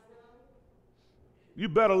 You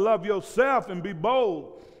better love yourself and be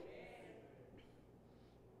bold.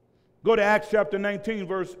 Go to Acts chapter 19,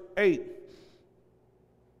 verse 8.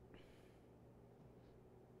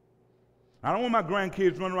 I don't want my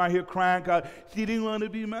grandkids running around here crying because she didn't want to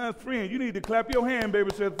be my friend. You need to clap your hand, baby,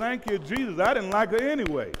 and say, thank you, Jesus. I didn't like her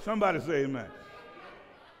anyway. Somebody say amen.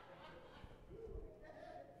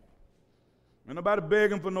 Ain't nobody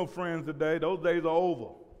begging for no friends today. Those days are over.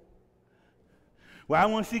 Why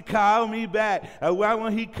won't she call me back? Why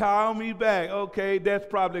won't he call me back? Okay, that's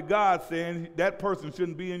probably God saying that person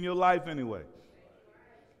shouldn't be in your life anyway.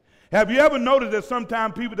 Have you ever noticed that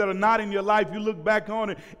sometimes people that are not in your life, you look back on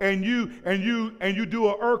it and you do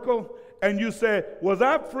a Urkel and you say, was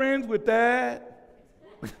I friends with that?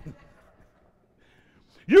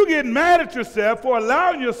 You get mad at yourself for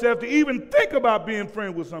allowing yourself to even think about being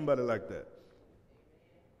friends with somebody like that.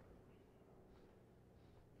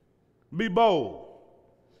 Be bold.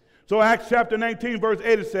 So Acts chapter 19 verse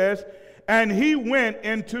 8 it says, and he went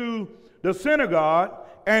into the synagogue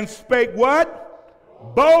and spake what?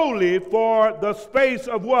 Boldly for the space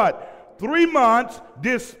of what? 3 months,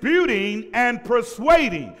 disputing and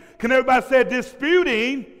persuading. Can everybody say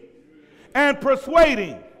disputing and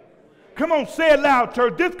persuading? Come on, say it loud,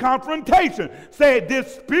 church. This confrontation. Say it,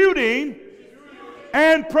 disputing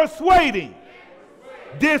and persuading.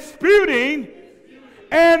 Disputing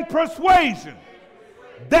and persuasion.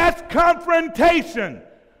 That's confrontation.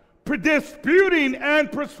 Disputing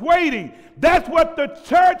and persuading. That's what the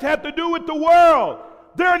church had to do with the world.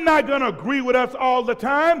 They're not going to agree with us all the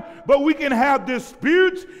time, but we can have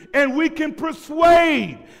disputes and we can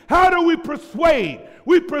persuade. How do we persuade?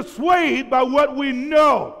 We persuade by what we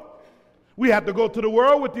know. We have to go to the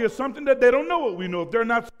world with the assumption that they don't know what we know. If they're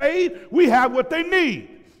not saved, we have what they need.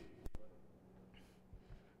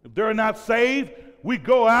 If they're not saved, we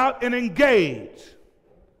go out and engage.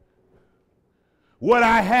 What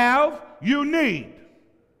I have, you need.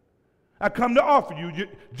 I come to offer you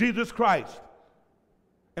Jesus Christ.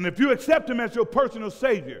 And if you accept him as your personal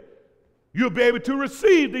Savior, you'll be able to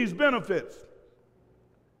receive these benefits.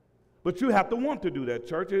 But you have to want to do that,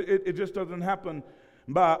 church. It just doesn't happen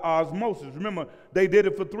by osmosis. Remember, they did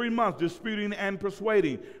it for 3 months, disputing and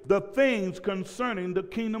persuading the things concerning the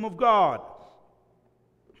kingdom of God.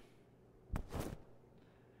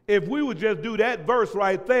 If we would just do that verse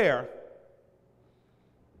right there,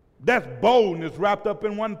 that's boldness wrapped up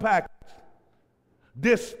in one package.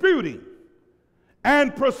 Disputing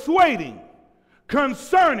and persuading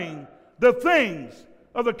concerning the things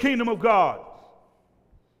of the kingdom of God.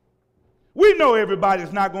 We know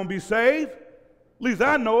everybody's not going to be saved. At least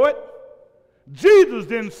I know it. Jesus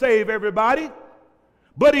didn't save everybody,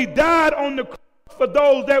 but he died on the cross for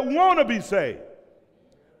those that want to be saved.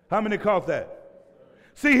 How many caught that?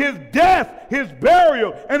 See, his death, his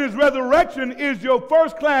burial, and his resurrection is your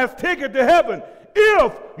first-class ticket to heaven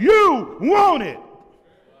if you want it.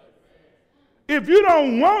 If you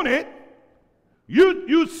don't want it,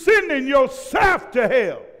 you sending yourself to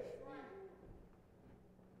hell.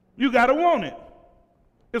 You got to want it.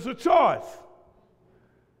 It's a choice.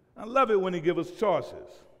 I love it when he gives us choices.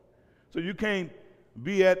 So you can't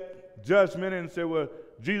be at judgment and say, well,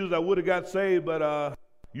 Jesus, I would have got saved, but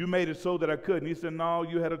you made it so that I couldn't. He said, no,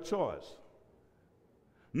 you had a choice.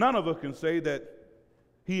 None of us can say that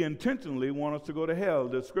he intentionally wants us to go to hell.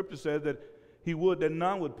 The scripture says that he would that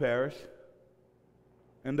none would perish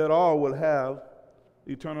and that all would have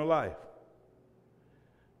eternal life.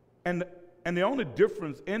 And the only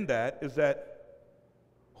difference in that is that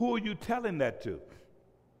who are you telling that to?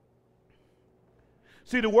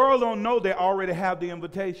 See, the world don't know they already have the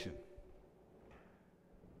invitation.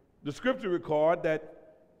 The scripture record that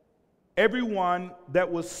everyone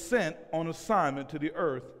that was sent on assignment to the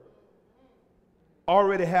earth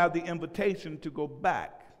already have the invitation to go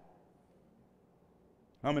back.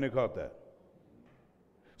 How many caught that?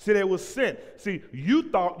 See, they was sent. See, you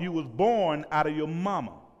thought you was born out of your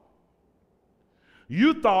mama.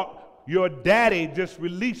 You thought your daddy just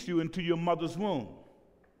released you into your mother's womb.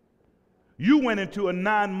 You went into a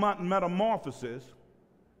 9-month metamorphosis,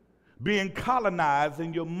 being colonized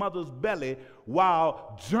in your mother's belly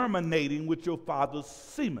while germinating with your father's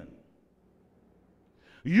semen.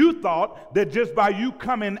 You thought that just by you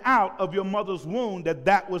coming out of your mother's womb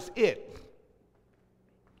that was it.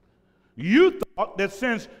 You thought that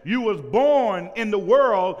since you was born in the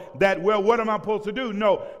world that, well, what am I supposed to do?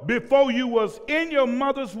 No, before you was in your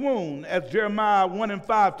mother's womb, as Jeremiah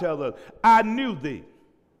 1:5 tells us, I knew thee.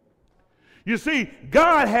 You see,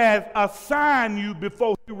 God has assigned you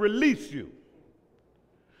before he released you.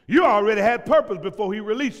 You already had purpose before he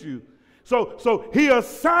released you. So he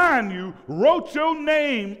assigned you, wrote your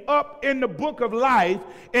name up in the book of life,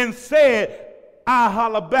 and said, I'll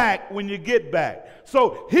holler back when you get back.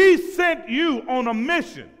 So he sent you on a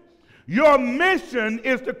mission. Your mission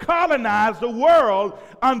is to colonize the world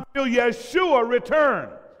until Yeshua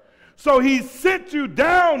returns. So he sent you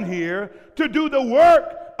down here to do the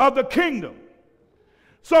work of the kingdom.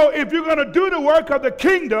 So if you're going to do the work of the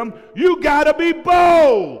kingdom, you got to be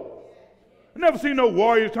bold. I never seen no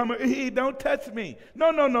warriors talking about, hey, don't touch me.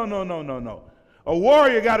 No. A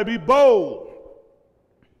warrior got to be bold.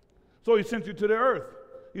 So he sent you to the earth.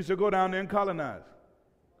 He said, go down there and colonize.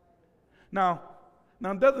 Now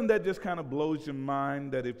doesn't that just kind of blows your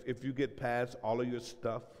mind that if you get past all of your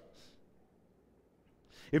stuff,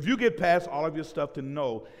 if you get past all of your stuff to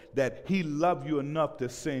know that he loved you enough to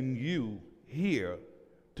send you here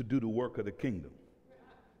to do the work of the kingdom.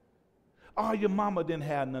 Oh, your mama didn't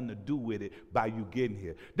have nothing to do with it by you getting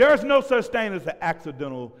here. There's no such thing as an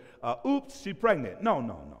accidental, oops, she's pregnant. No.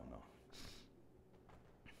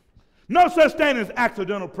 No such thing as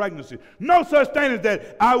accidental pregnancy. No such thing as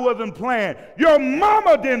that I wasn't planned. Your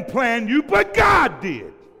mama didn't plan you, but God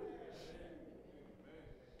did.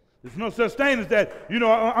 There's no such thing as that,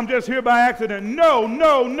 I'm just here by accident.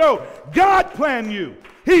 No. God planned you.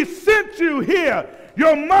 He sent you here.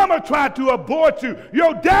 Your mama tried to abort you.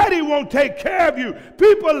 Your daddy won't take care of you.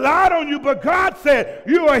 People lied on you, but God said,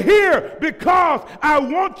 you are here because I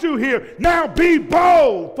want you here. Now be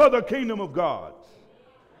bold for the kingdom of God.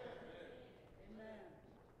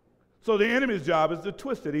 So the enemy's job is to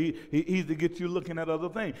twist it. He's to get you looking at other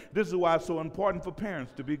things. This is why it's so important for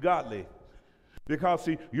parents to be godly. Because,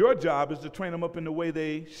 see, your job is to train them up in the way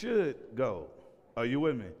they should go. Are you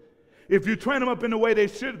with me? If you train them up in the way they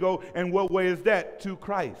should go, and what way is that? To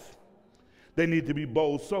Christ. They need to be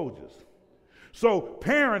bold soldiers. So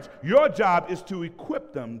parents, your job is to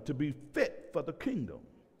equip them to be fit for the kingdom.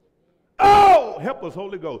 Oh, help us,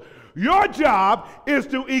 Holy Ghost. Your job is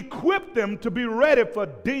to equip them to be ready for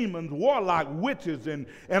demons, warlock, witches, and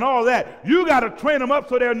all that. You got to train them up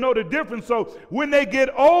so they'll know the difference. So when they get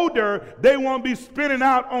older, they won't be spinning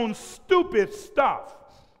out on stupid stuff.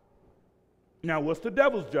 Now, what's the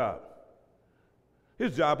devil's job?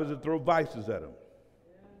 His job is to throw vices at them.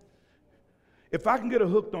 If I can get her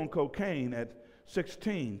hooked on cocaine at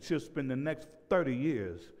 16, she'll spend the next 30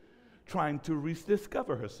 years trying to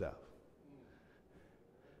rediscover herself.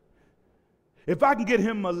 If I can get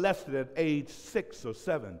him molested at age 6 or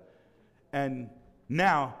 7, and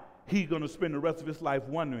now he's going to spend the rest of his life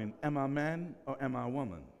wondering, am I a man or am I a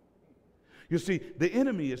woman? You see, the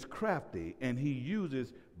enemy is crafty, and he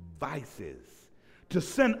uses vices to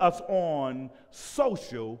send us on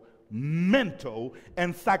social, mental,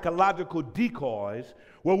 and psychological decoys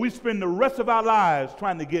where we spend the rest of our lives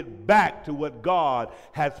trying to get back to what God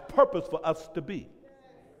has purpose for us to be.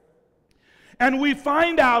 And we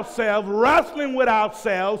find ourselves wrestling with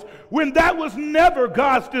ourselves when that was never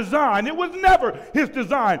God's design. It was never his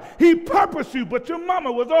design. He purposed you, but your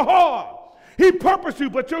mama was a whore. He purposed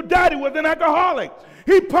you, but your daddy was an alcoholic.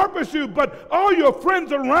 He purposed you, but all your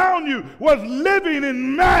friends around you was living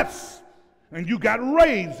in mess. And you got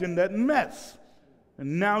raised in that mess.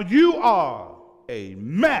 And now you are a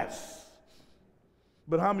mess.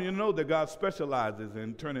 But how many of you know that God specializes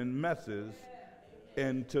in turning messes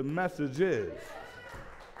into messages?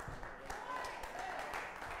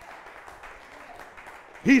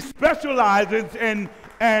 He specializes in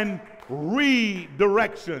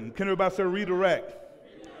redirection. Can everybody say redirect?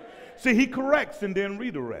 See, he corrects and then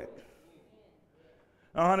redirect.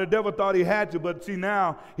 The devil thought he had you, but see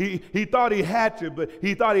now, he thought he had you, but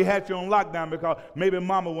he thought he had you on lockdown because maybe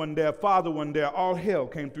mama wasn't there, father wasn't there, all hell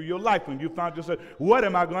came through your life when you found yourself, what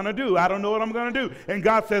am I going to do? I don't know what I'm going to do. And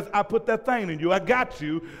God says, I put that thing in you, I got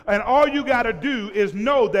you, and all you got to do is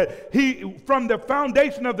know that he, from the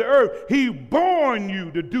foundation of the earth, he born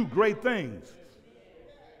you to do great things.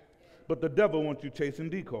 But the devil wants you chasing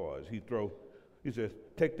decoys. He says,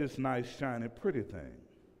 take this nice, shiny, pretty thing.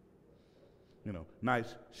 You know,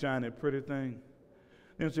 nice, shiny, pretty thing.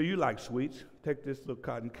 Then so you like sweets, take this little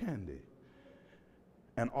cotton candy.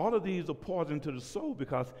 And all of these are poison to the soul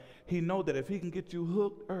because he knows that if he can get you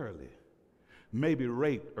hooked early, maybe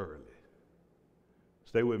raped early.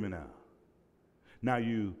 Stay with me now. Now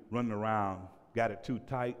you running around, got it too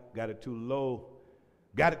tight, got it too low,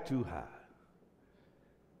 got it too high.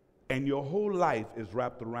 And your whole life is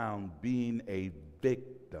wrapped around being a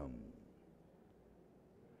victim.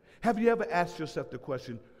 Have you ever asked yourself the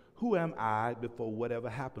question, who am I before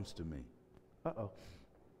whatever happens to me? Uh-oh.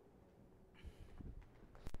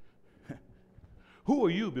 Who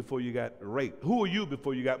are you before you got raped? Who are you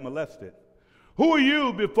before you got molested? Who are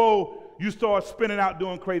you before you start spinning out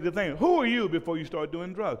doing crazy things? Who are you before you start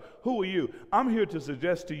doing drugs? Who are you? I'm here to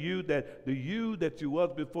suggest to you that the you that you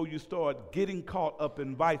was before you start getting caught up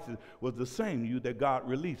in vices was the same you that God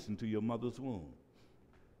released into your mother's womb.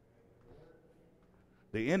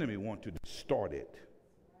 The enemy wants to distort it.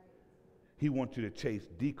 He wants you to chase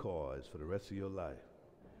decoys for the rest of your life.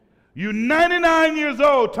 You're 99 years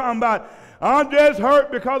old talking about, I'm just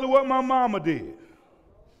hurt because of what my mama did.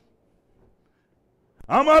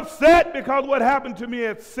 I'm upset because of what happened to me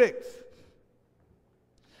at 6.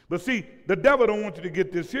 But see, the devil don't want you to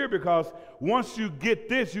get this here because once you get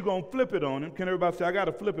this, you're going to flip it on him. Can everybody say, I got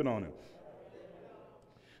to flip it on him?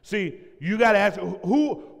 See, you got to ask,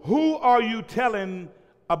 who are you telling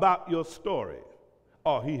about your story?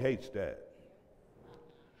 Oh, he hates that.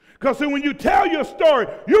 Because see, when you tell your story,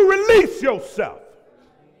 you release yourself.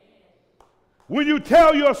 When you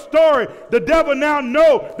tell your story, the devil now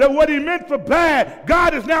knows that what he meant for bad,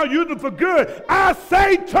 God is now using for good. I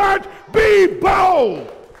say, church, be bold.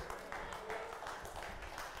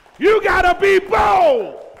 You got to be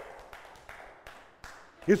bold.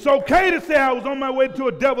 It's okay to say I was on my way to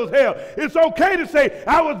a devil's hell. It's okay to say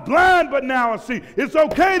I was blind, but now I see. It's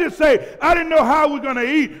okay to say I didn't know how we're going to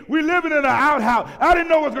eat. We're living in an outhouse. I didn't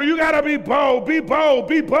know what's going on. You got to be bold, be bold,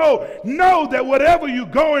 be bold. Know that whatever you're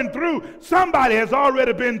going through, somebody has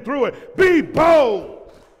already been through it. Be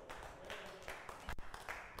bold.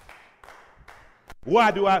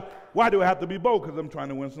 Why do I have to be bold? Because I'm trying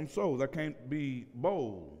to win some souls. I can't be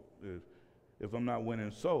bold if I'm not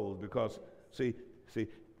winning souls because, see,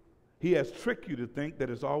 he has tricked you to think that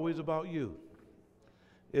it's always about you.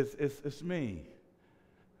 It's me.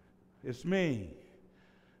 It's me.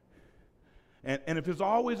 And if it's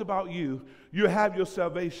always about you, you have your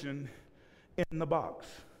salvation in the box.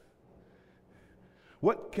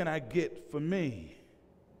 What can I get for me?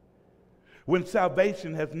 When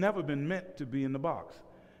salvation has never been meant to be in the box.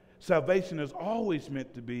 Salvation is always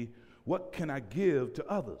meant to be, what can I give to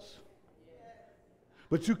others?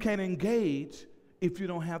 But you can't engage if you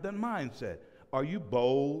don't have that mindset. Are you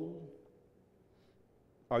bold?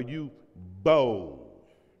 Are you bold?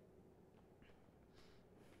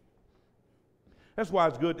 That's why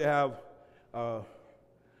it's good to have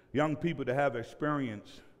young people to have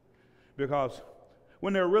experience, because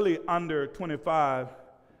when they're really under 25,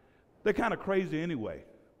 they're kind of crazy anyway.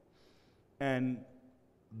 And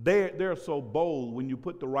they're so bold when you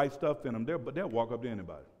put the right stuff in them, they'll walk up to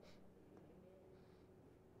anybody.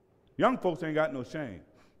 Young folks ain't got no shame.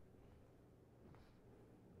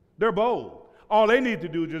 They're bold. All they need to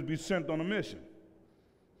do is just be sent on a mission.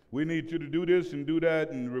 We need you to do this and do that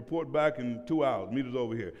and report back in 2 hours. Meet us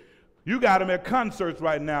over here. You got them at concerts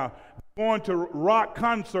right now, going to rock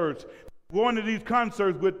concerts, going to these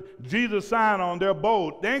concerts with Jesus sign on. They're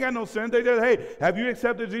bold. They ain't got no sense. They just, hey, have you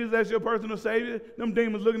accepted Jesus as your personal Savior? Them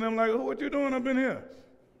demons looking at them like, oh, what you doing up in here?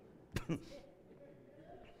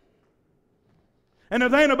 And the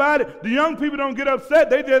thing about it, the young people don't get upset.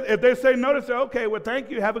 They just, if they say no, they say, okay, well, thank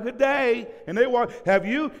you, have a good day. And they walk, have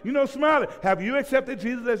you smile, have you accepted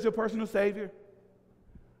Jesus as your personal Savior?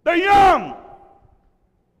 They're young.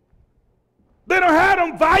 They don't have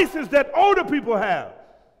them vices that older people have.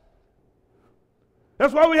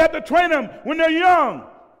 That's why we have to train them when they're young.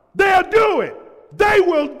 They'll do it. They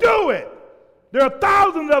will do it. There are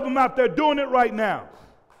thousands of them out there doing it right now.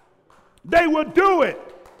 They will do it.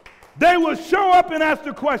 They will show up and ask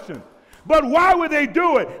the question. But why would they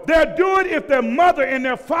do it? They'll do it if their mother and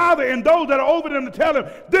their father and those that are over them to tell them,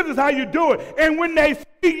 this is how you do it. And when they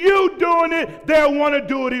see you doing it, they'll want to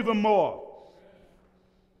do it even more.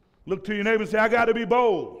 Look to your neighbor and say, I got to be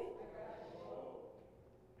bold.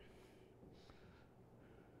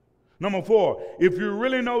 Number 4, if you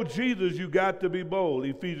really know Jesus, you got to be bold.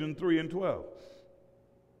 Ephesians 3:12.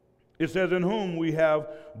 It says, in whom we have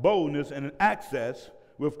boldness and access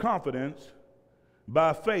with confidence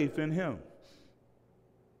by faith in him.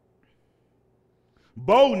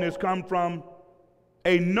 Boldness comes from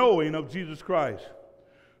a knowing of Jesus Christ.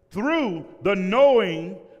 Through the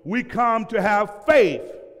knowing, we come to have faith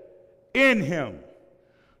in him.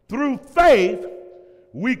 Through faith,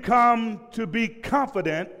 we come to be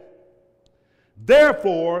confident,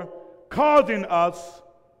 therefore causing us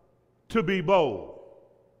to be bold.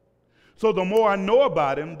 So the more I know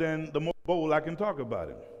about him, then the more bold I can talk about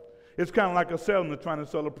him. It's kind of like a salesman trying to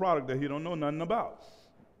sell a product that he don't know nothing about.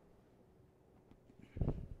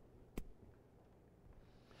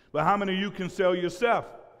 But how many of you can sell yourself?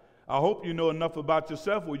 I hope you know enough about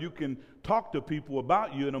yourself where you can talk to people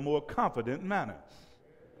about you in a more confident manner.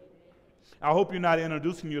 I hope you're not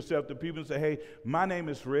introducing yourself to people and say, hey, my name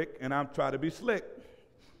is Rick, and I'm trying to be slick.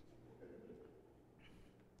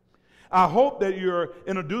 I hope that you're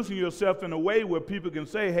introducing yourself in a way where people can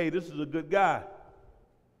say, hey, this is a good guy.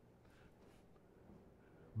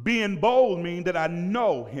 Being bold means that I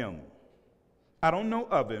know him. I don't know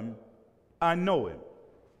of him. I know him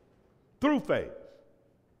through faith.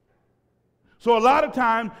 So a lot of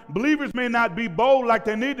times, believers may not be bold like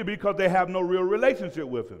they need to be because they have no real relationship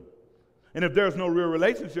with him. And if there's no real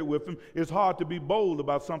relationship with him, it's hard to be bold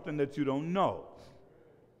about something that you don't know.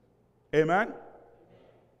 Amen?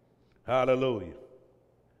 Hallelujah.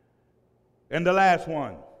 And the last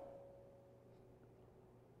one.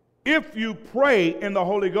 If you pray in the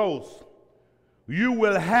Holy Ghost, you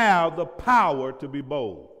will have the power to be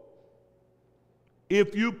bold.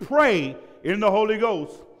 If you pray in the Holy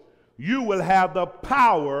Ghost, you will have the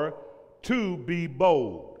power to be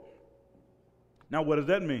bold. Now, what does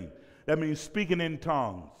that mean? That means speaking in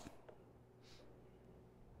tongues.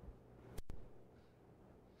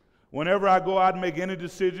 Whenever I go out and make any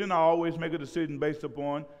decision, I always make a decision based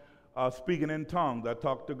upon speaking in tongues. I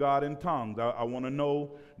talk to God in tongues. I want to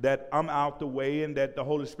know that I'm out the way and that the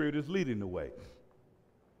Holy Spirit is leading the way.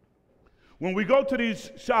 When we go to these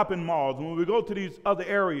shopping malls, when we go to these other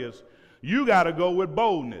areas, you got to go with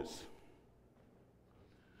boldness.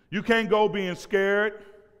 You can't go being scared.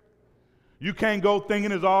 You can't go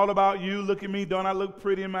thinking it's all about you. Look at me. Don't I look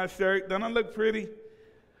pretty in my shirt? Don't I look pretty?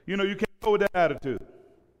 You know, you can't go with that attitude.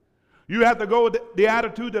 You have to go with the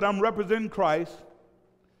attitude that I'm representing Christ,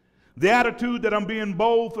 the attitude that I'm being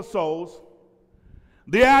bold for souls,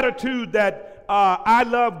 the attitude that I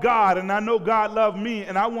love God and I know God loves me,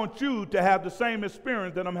 and I want you to have the same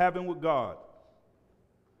experience that I'm having with God.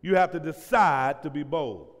 You have to decide to be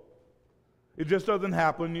bold. It just doesn't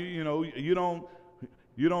happen. You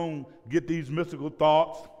don't get these mystical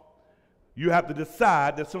thoughts. You have to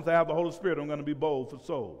decide that since I have the Holy Spirit, I'm going to be bold for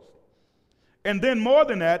souls. And then more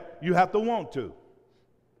than that, you have to want to.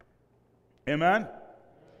 Amen?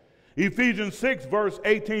 Ephesians 6, verse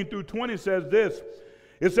 18 through 20 says this.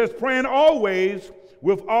 It says, praying always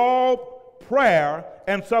with all prayer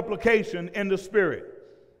and supplication in the Spirit,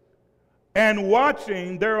 and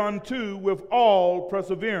watching thereunto with all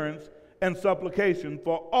perseverance and supplication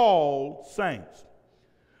for all saints.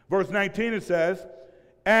 Verse 19 it says,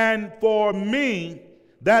 and for me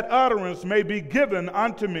that utterance may be given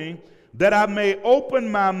unto me, that I may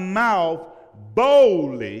open my mouth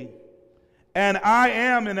boldly, and I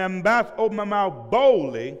am an ambassador, open my mouth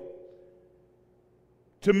boldly,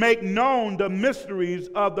 to make known the mysteries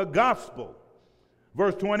of the gospel.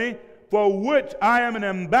 Verse 20, for which I am an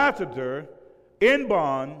ambassador in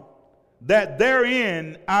bond, that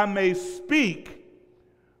therein I may speak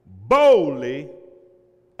boldly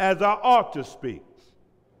as I ought to speak.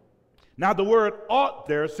 Now the word ought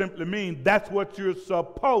there simply means that's what you're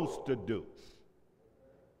supposed to do.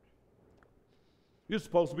 You're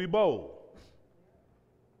supposed to be bold.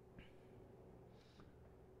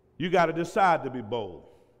 You got to decide to be bold.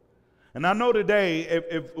 And I know today,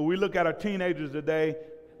 if we look at our teenagers today,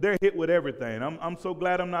 they're hit with everything. I'm so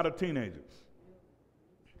glad I'm not a teenager.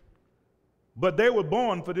 But they were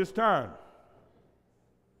born for this time.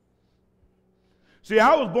 See,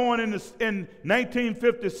 I was born in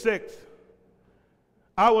 1956.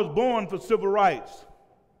 I was born for civil rights.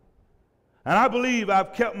 And I believe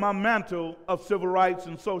I've kept my mantle of civil rights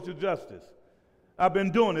and social justice. I've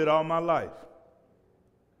been doing it all my life.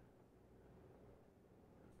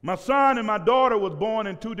 My son and my daughter was born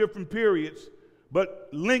in two different periods, but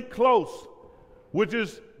linked close, which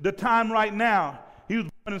is the time right now. He was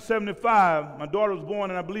born in 75. My daughter was born,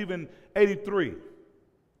 I believe, in 83.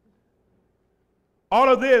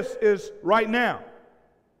 All of this is right now.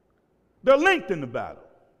 They're linked in the battle.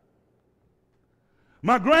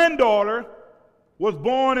 My granddaughter was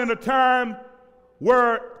born in a time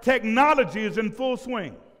where technology is in full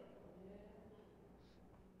swing.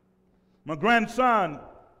 My grandson,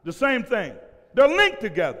 the same thing. They're linked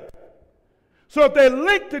together. So if they're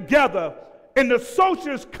linked together in the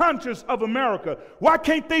socialist conscience of America, why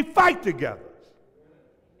can't they fight together?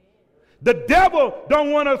 The devil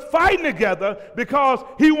don't want us fighting together because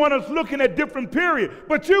he wants us looking at different periods.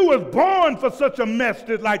 But you was born for such a mess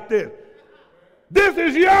like this. This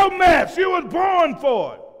is your mess. You was born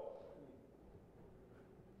for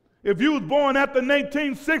it. If you was born after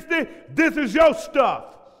 1960, this is your stuff.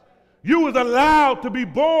 You was allowed to be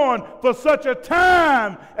born for such a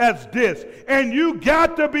time as this. And you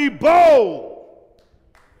got to be bold.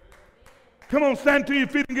 Come on, stand to your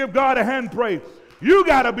feet and give God a hand praise. You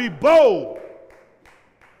got to be bold.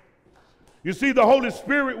 You see, the Holy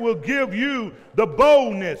Spirit will give you the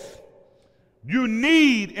boldness you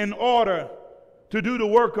need in order to do the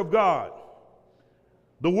work of God.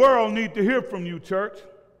 The world needs to hear from you, church.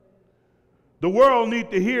 The world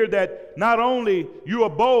needs to hear that not only you are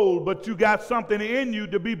bold, but you got something in you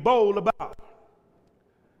to be bold about.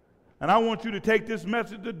 And I want you to take this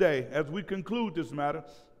message today as we conclude this matter,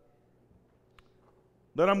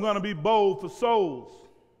 that I'm going to be bold for souls.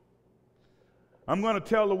 I'm going to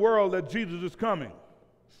tell the world that Jesus is coming.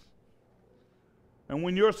 And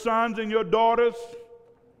when your sons and your daughters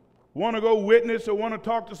want to go witness or want to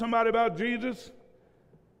talk to somebody about Jesus,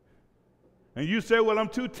 and you say, well, I'm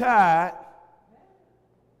too tired,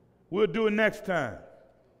 we'll do it next time.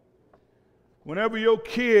 Whenever your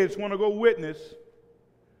kids want to go witness,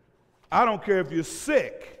 I don't care if you're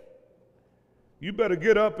sick, you better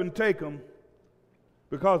get up and take them,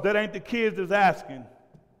 because that ain't the kids that's asking.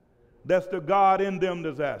 That's the God in them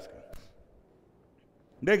that's asking.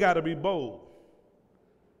 They got to be bold.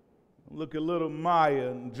 Look at little Maya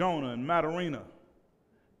and Jonah and Matarina.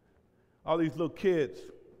 All these little kids.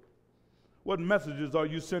 What messages are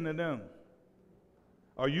you sending them?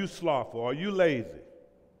 Are you slothful? Are you lazy?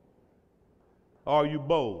 Are you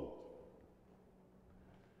bold?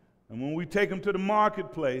 And when we take them to the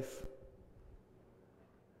marketplace,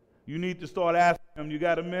 you need to start asking them, you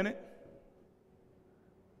got a minute?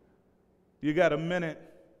 You got a minute?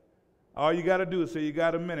 All you got to do is say, you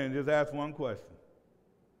got a minute, and just ask one question.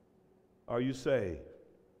 Are you saved?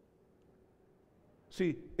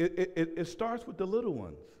 See, it starts with the little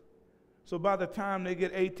ones. So by the time they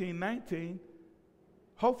get 18, 19,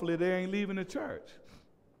 hopefully they ain't leaving the church.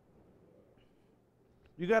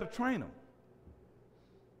 You got to train them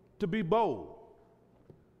to be bold,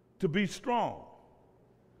 to be strong.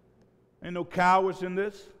 Ain't no cowards in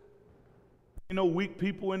this. Ain't no weak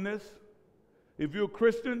people in this. If you're a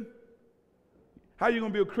Christian, how are you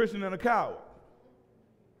going to be a Christian and a coward?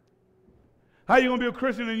 How you going to be a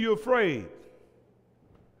Christian and you're afraid?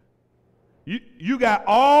 You got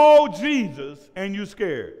all Jesus and you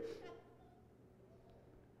scared.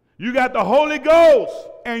 You got the Holy Ghost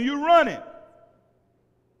and you running.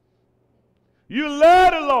 You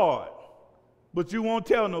love the Lord, but you won't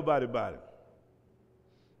tell nobody about it.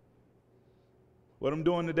 What I'm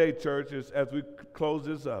doing today, church, is as we close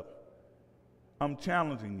this up, I'm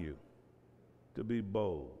challenging you to be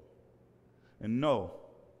bold. And know,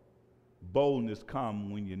 boldness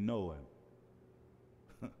comes when you know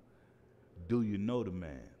him. Do you know the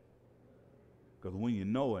man? Because when you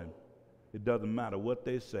know him, it doesn't matter what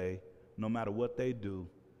they say, no matter what they do,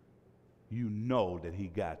 you know that he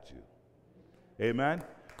got you. Amen?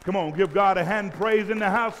 Come on, give God a hand praise in the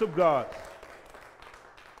house of God.